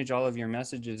manage all of your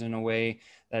messages in a way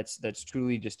that's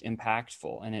truly just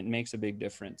impactful, and it makes a big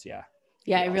difference. Yeah.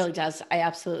 Yeah, it really does. I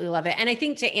absolutely love it. And I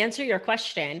think to answer your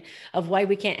question of why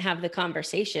we can't have the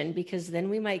conversation, because then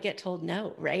we might get told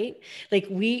no, right? Like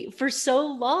for so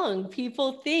long,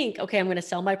 people think, okay, I'm going to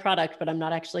sell my product, but I'm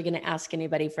not actually going to ask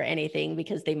anybody for anything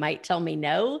because they might tell me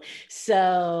no.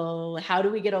 So how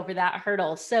do we get over that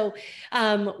hurdle? So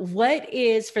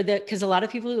because a lot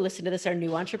of people who listen to this are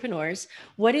new entrepreneurs,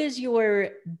 what is your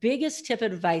biggest tip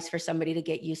of advice for somebody to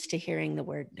get used to hearing the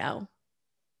word no?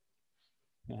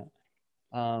 Yeah.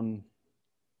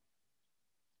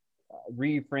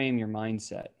 Reframe your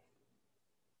mindset.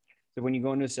 So when you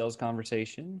go into a sales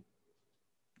conversation,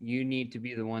 you need to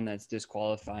be the one that's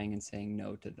disqualifying and saying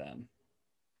no to them.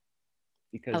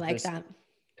 Because I like that.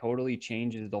 Totally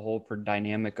changes the whole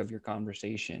dynamic of your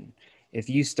conversation. If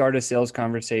you start a sales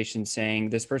conversation saying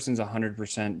this person's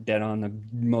 100% dead on, the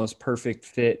most perfect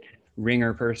fit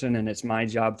ringer person, and it's my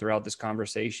job throughout this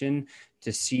conversation to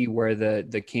see where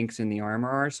the kinks in the armor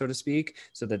are, so to speak,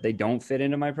 so that they don't fit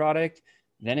into my product,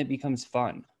 then it becomes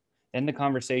fun. Then the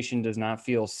conversation does not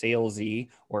feel salesy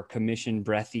or commission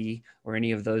breathy or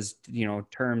any of those,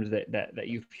 terms that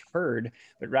you've heard,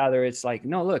 but rather it's like,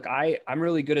 no, look, I'm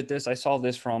really good at this. I solve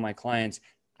this for all my clients.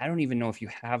 I don't even know if you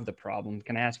have the problem.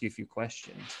 Can I ask you a few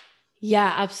questions?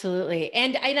 Yeah, absolutely.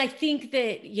 And I think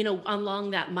that,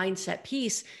 along that mindset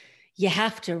piece, you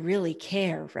have to really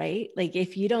care, right? Like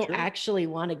if you don't actually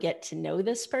want to get to know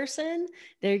this person,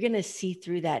 they're going to see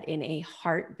through that in a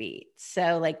heartbeat.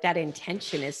 So like that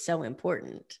intention is so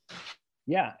important.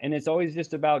 Yeah. And it's always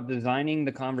just about designing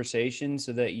the conversation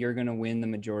so that you're going to win the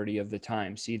majority of the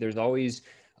time. See, there's always,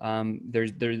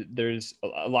 there's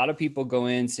a lot of people go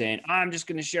in saying, I'm just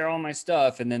going to share all my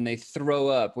stuff. And then they throw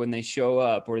up when they show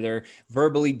up, or they're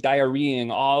verbally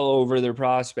diarrheaing all over their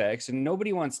prospects. And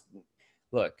nobody wants,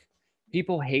 look,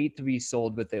 people hate to be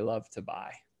sold, but they love to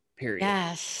buy, period.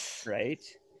 Yes. Right.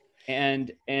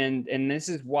 And this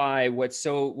is why what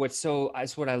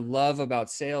I love about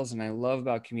sales and I love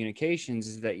about communications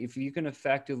is that if you can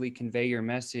effectively convey your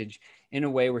message in a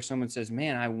way where someone says,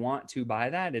 man, I want to buy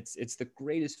that, it's the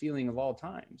greatest feeling of all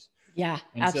times. Yeah,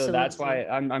 and absolutely. So that's why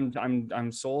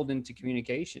I'm sold into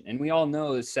communication. And we all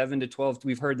know that 7 to 12,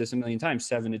 we've heard this a million times,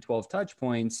 7 to 12 touch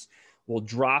points will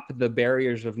drop the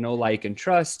barriers of know, like, and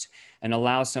trust and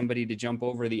allow somebody to jump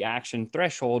over the action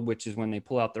threshold, which is when they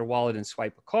pull out their wallet and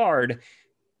swipe a card.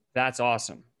 That's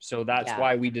awesome. So that's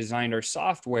why we designed our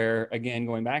software. Again,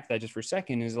 going back to that just for a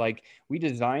second, is like we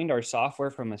designed our software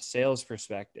from a sales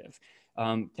perspective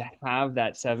to have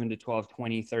that 7 to 12,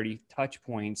 20, 30 touch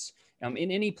points in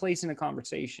any place in a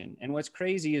conversation. And what's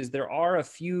crazy is there are a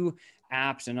few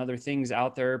apps and other things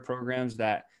out there, programs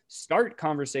that start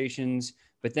conversations,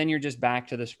 but then you're just back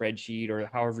to the spreadsheet or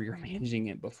however you're managing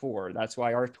it before. That's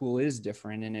why our tool is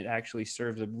different, and it actually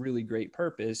serves a really great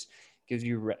purpose, gives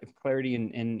you clarity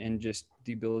and just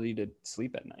the ability to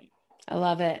sleep at night. I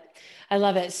love it. I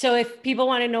love it. So if people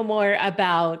want to know more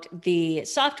about the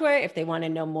software, if they want to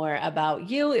know more about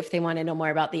you, if they want to know more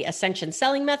about the Ascension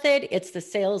selling method, it's the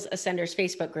Sales Ascenders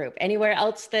Facebook group. Anywhere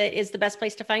else that is the best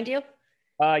place to find you?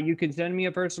 You can send me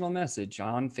a personal message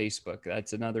on Facebook.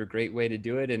 That's another great way to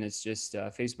do it. And it's just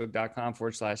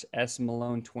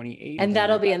facebook.com/smalone28. And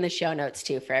that'll be in the show notes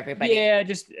too for everybody. Yeah,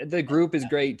 just the group is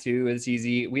great too. It's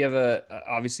easy. We have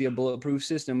obviously a bulletproof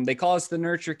system. They call us the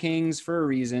Nurture Kings for a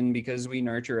reason, because we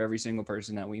nurture every single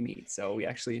person that we meet. So we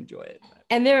actually enjoy it.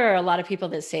 And there are a lot of people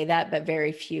that say that, but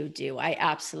very few do. I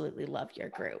absolutely love your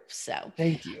group. So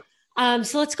thank you.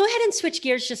 So let's go ahead and switch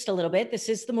gears just a little bit. This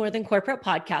is the More Than Corporate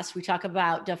podcast. We talk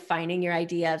about defining your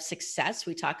idea of success.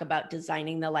 We talk about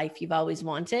designing the life you've always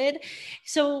wanted.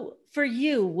 So for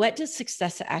you, what does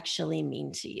success actually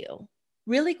mean to you?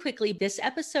 Really quickly, this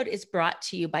episode is brought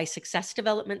to you by Success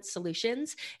Development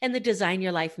Solutions and the Design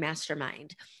Your Life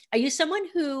Mastermind. Are you someone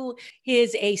who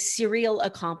is a serial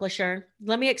accomplisher?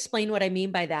 Let me explain what I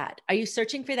mean by that. Are you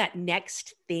searching for that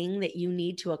next thing that you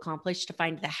need to accomplish to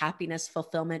find the happiness,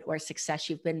 fulfillment, or success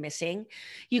you've been missing?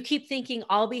 You keep thinking,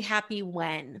 I'll be happy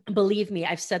when. Believe me,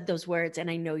 I've said those words and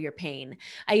I know your pain.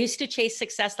 I used to chase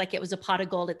success like it was a pot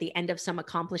of gold at the end of some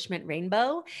accomplishment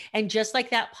rainbow. And just like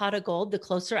that pot of gold, the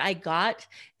closer I got,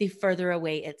 the further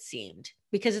away it seemed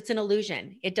because it's an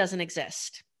illusion. It doesn't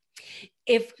exist.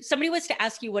 If somebody was to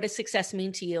ask you what does success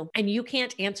mean to you and you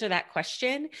can't answer that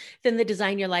question, then the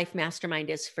Design Your Life Mastermind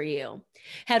is for you.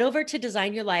 Head over to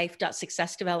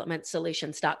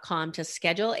designyourlife.successdevelopmentsolutions.com to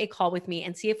schedule a call with me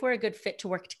and see if we're a good fit to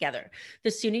work together. The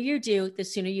sooner you do, the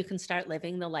sooner you can start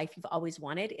living the life you've always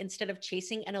wanted instead of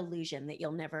chasing an illusion that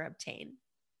you'll never obtain.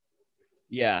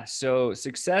 Yeah. So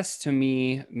success to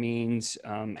me means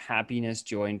happiness,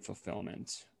 joy, and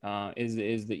fulfillment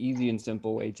is the easy and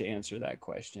simple way to answer that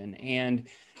question. And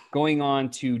going on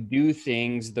to do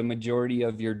things the majority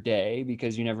of your day,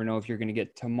 because you never know if you're going to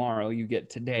get tomorrow, you get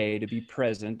today, to be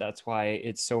present. That's why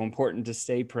it's so important to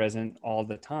stay present all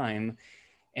the time.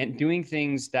 And doing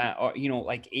things that are,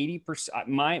 like 80%,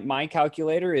 my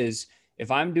calculator is, if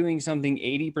I'm doing something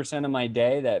 80% of my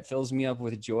day that fills me up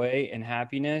with joy and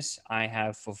happiness, I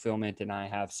have fulfillment and I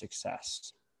have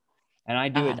success. And I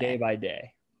do it day by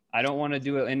day. I don't want to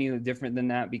do it any different than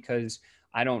that because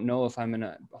I don't know if I'm going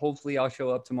to, hopefully I'll show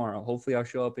up tomorrow. Hopefully I'll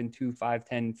show up in 2, 5,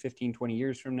 10, 15, 20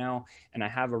 years from now. And I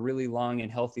have a really long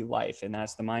and healthy life. And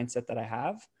that's the mindset that I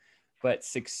have. But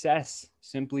success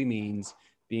simply means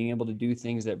being able to do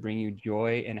things that bring you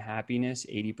joy and happiness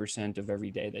 80% of every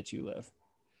day that you live.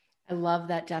 I love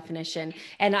that definition.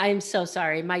 And I'm so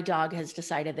sorry. My dog has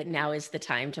decided that now is the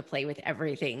time to play with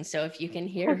everything. So if you can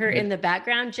hear her in the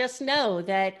background, just know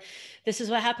that this is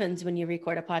what happens when you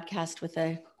record a podcast with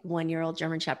a 1-year-old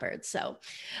German Shepherd. So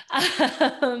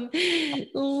let's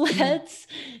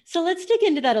dig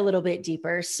into that a little bit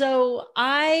deeper. So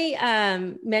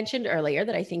I mentioned earlier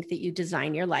that I think that you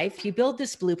design your life. You build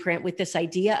this blueprint with this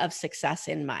idea of success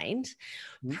in mind.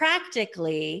 Mm-hmm.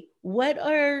 Practically, what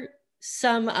are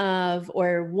some of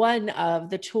or one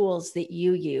of the tools that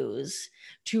you use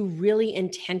to really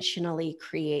intentionally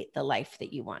create the life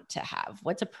that you want to have?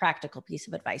 What's a practical piece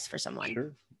of advice for someone?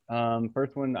 Sure.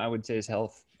 First one I would say is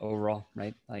health overall,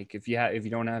 right? Like if you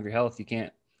don't have your health, you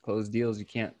can't close deals, you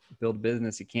can't build a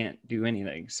business, you can't do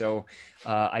anything. So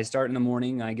I start in the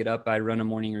morning, I get up, I run a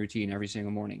morning routine every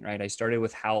single morning, right? I started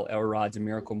with Hal Elrod's A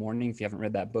Miracle Morning. If you haven't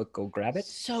read that book, go grab it.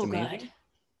 So good.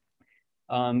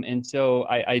 And so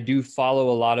I do follow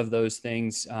a lot of those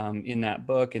things in that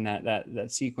book and that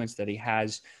sequence that he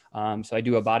has. So I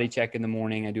do a body check in the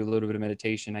morning. I do a little bit of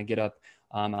meditation. I get up.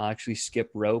 I'll actually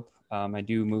skip rope. I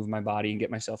do move my body and get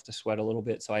myself to sweat a little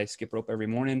bit. So I skip rope every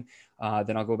morning.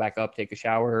 Then I'll go back up, take a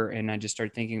shower, and I just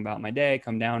start thinking about my day,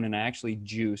 come down, and I actually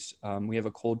juice. We have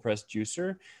a cold press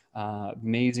juicer.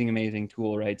 Amazing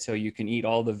tool, right? So you can eat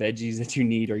all the veggies that you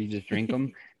need, or you just drink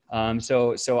them.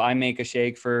 So I make a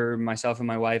shake for myself and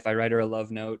my wife. I write her a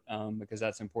love note because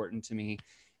that's important to me.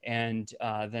 And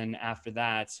then after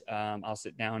that, I'll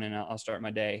sit down and I'll start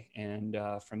my day. And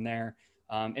from there,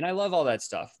 and I love all that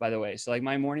stuff, by the way. So like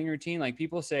my morning routine, like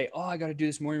people say, oh, I got to do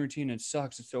this morning routine. It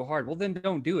sucks. It's so hard. Well, then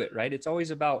don't do it, right? It's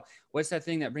always about what's that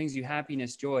thing that brings you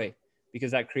happiness, joy,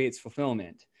 because that creates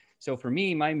fulfillment. So for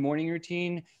me, my morning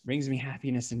routine brings me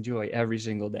happiness and joy every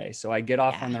single day. So I get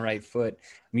off on the right foot.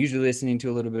 I'm usually listening to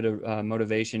a little bit of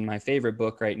motivation. My favorite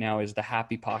book right now is The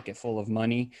Happy Pocket Full of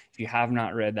Money. If you have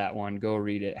not read that one, go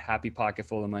read it. Happy Pocket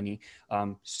Full of Money.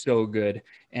 So good.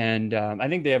 And I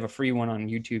think they have a free one on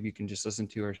YouTube you can just listen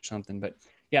to or something. But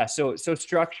yeah, so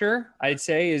structure, I'd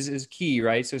say, is key,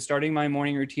 right? So starting my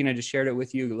morning routine, I just shared it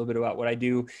with you, a little bit about what I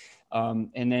do.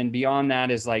 And then beyond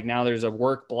that is like now there's a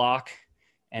work block.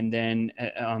 And then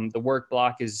the work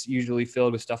block is usually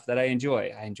filled with stuff that I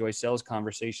enjoy. I enjoy sales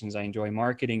conversations. I enjoy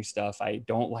marketing stuff. I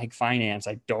don't like finance.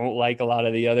 I don't like a lot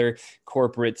of the other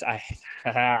corporates. I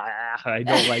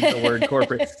don't like the word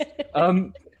corporate.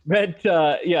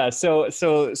 Yeah,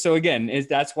 so again,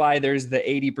 that's why there's the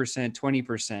 80%,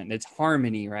 20%. It's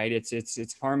harmony, right?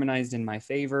 It's harmonized in my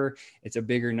favor. It's a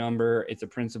bigger number. It's a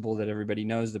principle that everybody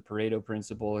knows, the Pareto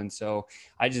principle. And so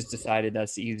I just decided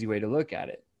that's the easy way to look at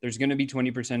it. There's going to be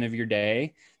 20% of your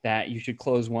day that you should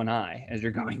close one eye as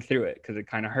you're going through it because it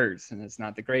kind of hurts and it's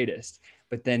not the greatest.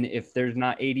 But then if there's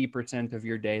not 80% of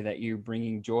your day that you're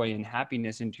bringing joy and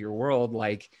happiness into your world,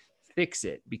 like fix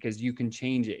it, because you can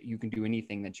change it. You can do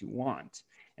anything that you want.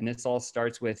 And this all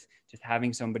starts with just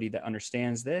having somebody that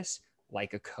understands this,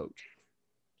 like a coach.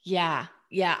 Yeah.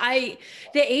 The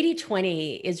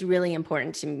 80-20 is really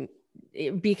important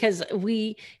because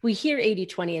we hear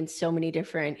 80/20 in so many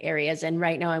different areas. And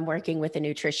right now I'm working with a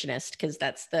nutritionist because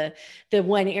that's the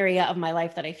one area of my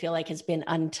life that I feel like has been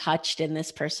untouched in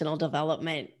this personal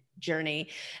development journey.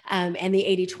 And the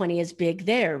 80/20 is big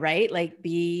there, right? Like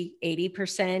be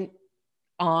 80%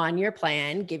 on your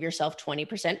plan, give yourself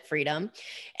 20% freedom.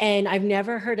 And I've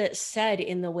never heard it said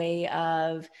in the way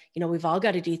of, we've all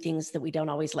got to do things that we don't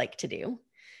always like to do,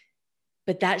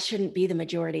 but that shouldn't be the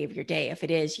majority of your day. If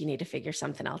it is, you need to figure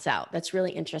something else out. That's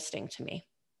really interesting to me.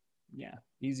 Yeah.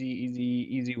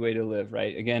 Easy way to live,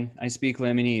 right? Again, I speak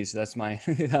Lebanese. That's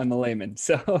I'm a layman.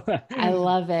 So I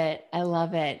love it. I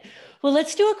love it. Well,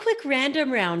 let's do a quick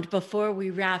random round before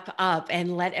we wrap up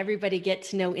and let everybody get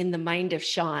to know In the Mind of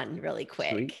Sean really sweet.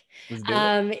 quick. Let's do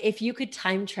it. If you could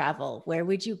time travel, where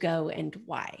would you go and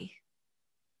why?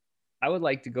 I would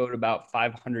like to go to about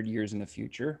 500 years in the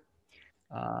future.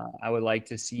 I would like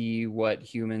to see what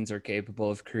humans are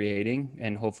capable of creating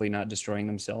and hopefully not destroying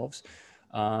themselves.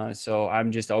 So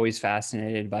I'm just always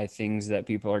fascinated by things that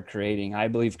people are creating. I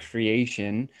believe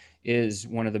creation is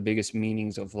one of the biggest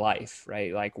meanings of life,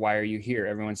 right? Like, why are you here?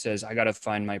 Everyone says, I got to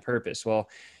find my purpose. Well,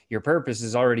 your purpose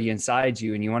is already inside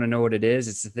you, and you want to know what it is.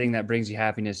 It's the thing that brings you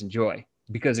happiness and joy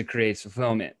because it creates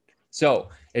fulfillment. So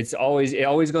it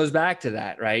always goes back to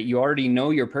that, right? You already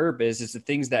know your purpose. It's the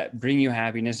things that bring you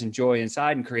happiness and joy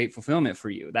inside and create fulfillment for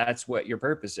you. That's what your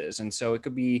purpose is. And so it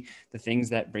could be the things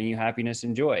that bring you happiness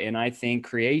and joy. And I think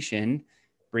creation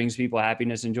brings people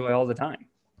happiness and joy all the time,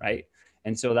 right?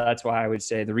 And so that's why I would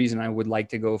say the reason I would like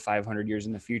to go 500 years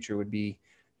in the future would be,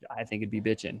 I think it'd be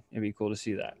bitching. It'd be cool to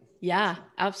see that. Yeah,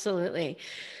 absolutely.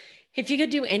 If you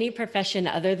could do any profession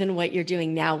other than what you're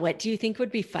doing now, what do you think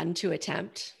would be fun to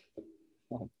attempt?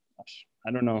 Oh, gosh.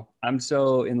 I don't know. I'm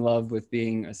so in love with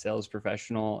being a sales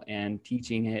professional and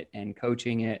teaching it and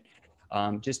coaching it.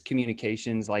 Just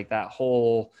communications, like that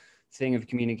whole thing of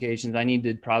communications. I need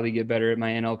to probably get better at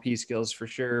my NLP skills for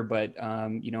sure. But,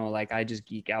 like I just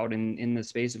geek out in the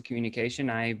space of communication.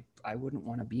 I wouldn't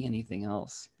want to be anything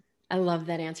else. I love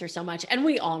that answer so much. And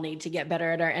we all need to get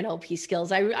better at our NLP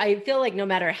skills. I feel like no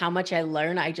matter how much I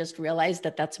learn, I just realize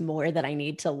that that's more that I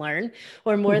need to learn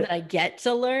or more that I get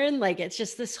to learn. Like it's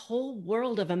just this whole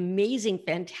world of amazing,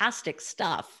 fantastic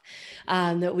stuff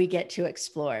that we get to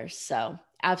explore. So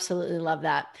absolutely love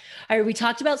that. All right. We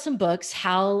talked about some books.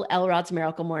 Hal Elrod's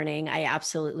Miracle Morning, I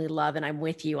absolutely love. And I'm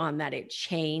with you on that. It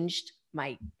changed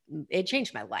my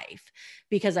life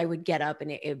because I would get up and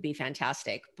it would be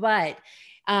fantastic. But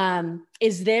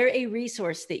is there a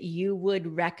resource that you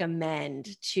would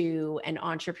recommend to an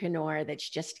entrepreneur that's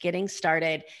just getting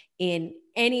started in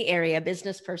any area,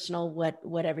 business, personal,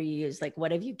 whatever you use? Like,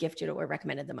 what have you gifted or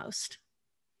recommended the most?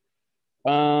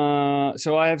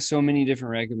 So I have so many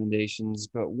different recommendations,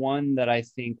 but one that I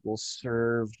think will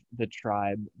serve the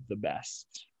tribe the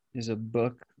best is a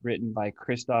book written by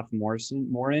Christoph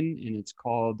Morin, and it's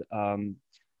called hold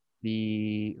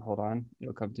on,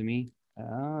 it'll come to me.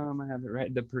 I have it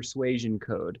right. The Persuasion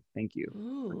Code. Thank you.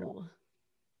 Ooh.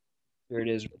 Here it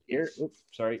is right here. Oops,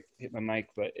 sorry, hit my mic,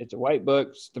 but it's a white book.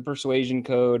 It's The Persuasion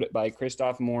Code by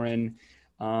Christoph Morin.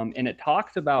 And it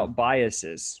talks about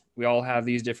biases. We all have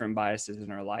these different biases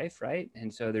in our life, right?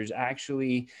 And so there's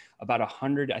actually about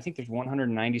 100, I think there's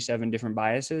 197 different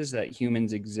biases that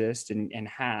humans exist and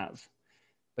have.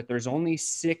 But there's only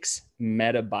 6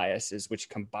 meta biases, which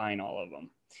combine all of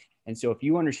them. And so if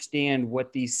you understand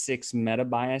what these 6 meta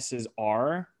biases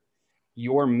are,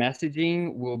 your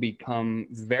messaging will become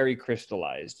very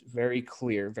crystallized, very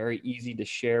clear, very easy to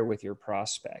share with your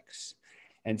prospects.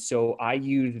 And so I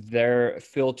use their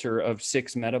filter of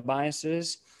 6 meta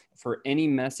biases for any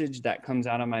message that comes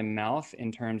out of my mouth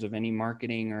in terms of any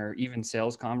marketing or even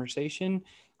sales conversation.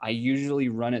 I usually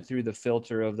run it through the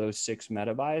filter of those 6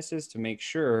 meta biases to make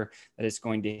sure that it's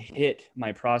going to hit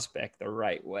my prospect the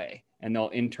right way and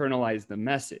they'll internalize the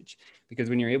message. Because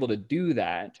when you're able to do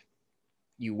that,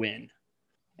 you win.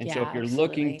 And Yeah, so if you're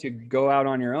absolutely. looking to go out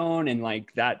on your own and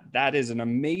like that is an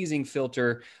amazing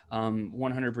filter,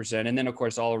 100%. And then of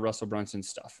course, all of Russell Brunson's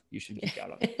stuff you should geek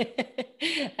out on.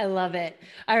 I love it.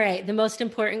 All right. The most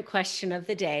important question of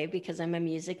the day, because I'm a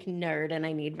music nerd and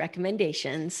I need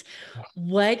recommendations.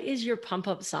 What is your pump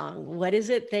up song? What is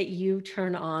it that you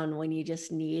turn on when you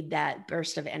just need that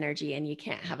burst of energy and you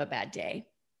can't have a bad day?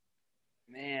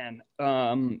 Man,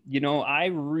 I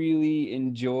really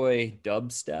enjoy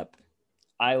dubstep.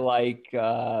 I like,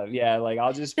 like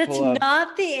I'll just That's pull up.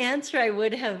 not the answer I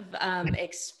would have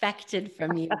expected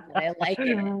from you, but I like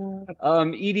it.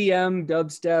 EDM,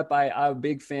 dubstep. I'm a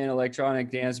big fan of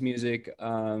electronic dance music.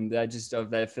 That just stuff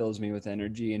that fills me with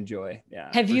energy and joy. Yeah,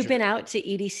 Have for you sure. been out to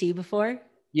EDC before?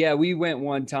 Yeah, we went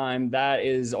one time. That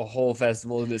is a whole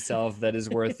festival in itself that is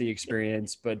worth the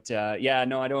experience. But yeah,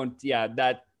 no, I don't. Yeah,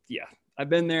 I've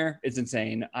been there. It's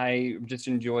insane. I just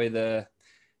enjoy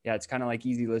it's kind of like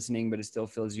easy listening, but it still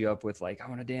fills you up with like, I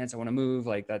want to dance, I want to move.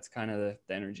 Like that's kind of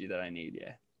the energy that I need.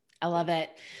 Yeah. I love it.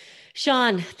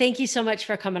 Sean, thank you so much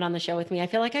for coming on the show with me. I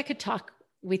feel like I could talk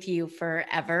with you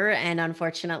forever. And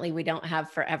unfortunately, we don't have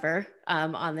forever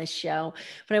on this show.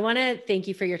 But I want to thank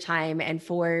you for your time and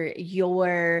for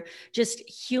your just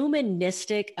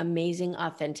humanistic, amazing,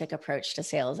 authentic approach to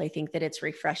sales. I think that it's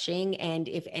refreshing. And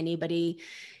if anybody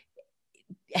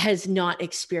has not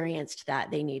experienced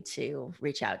that, they need to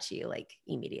reach out to you like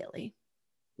immediately.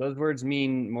 Those words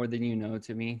mean more than you know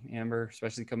to me, Amber,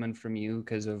 especially coming from you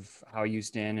because of how you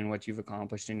stand and what you've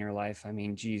accomplished in your life. I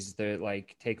mean, geez,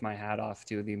 take my hat off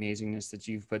to the amazingness that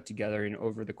you've put together and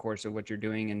over the course of what you're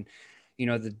doing. And, you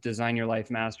know, the Design Your Life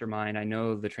Mastermind, I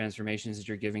know the transformations that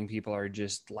you're giving people are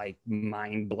just like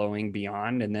mind blowing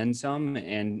beyond and then some,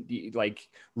 and like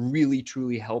really,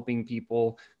 truly helping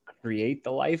people create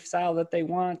the lifestyle that they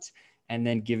want, and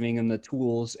then giving them the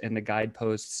tools and the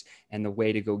guideposts and the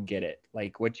way to go get it.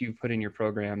 Like what you've put in your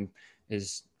program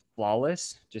is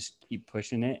flawless. Just keep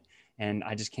pushing it. And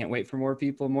I just can't wait for more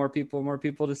people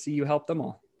to see you help them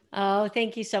all. Oh,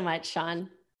 thank you so much, Sean.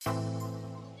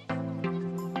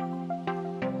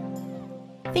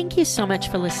 Thank you so much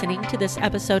for listening to this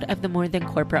episode of the More Than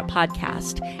Corporate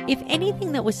podcast. If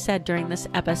anything that was said during this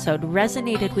episode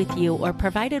resonated with you or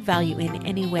provided value in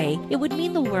any way, it would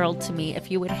mean the world to me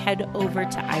if you would head over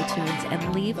to iTunes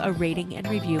and leave a rating and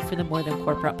review for the More Than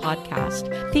Corporate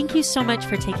podcast. Thank you so much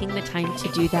for taking the time to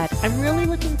do that. I'm really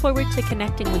looking forward to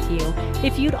connecting with you.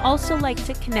 If you'd also like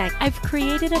to connect, I've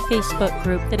created a Facebook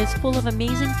group that is full of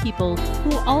amazing people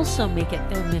who also make it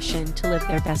their mission to live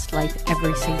their best life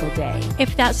every single day.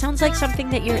 If that sounds like something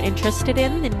that you're interested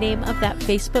in, the name of that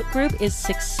Facebook group is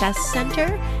Success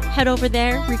Center. Head over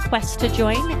there, request to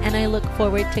join, and I look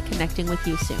forward to connecting with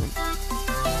you soon.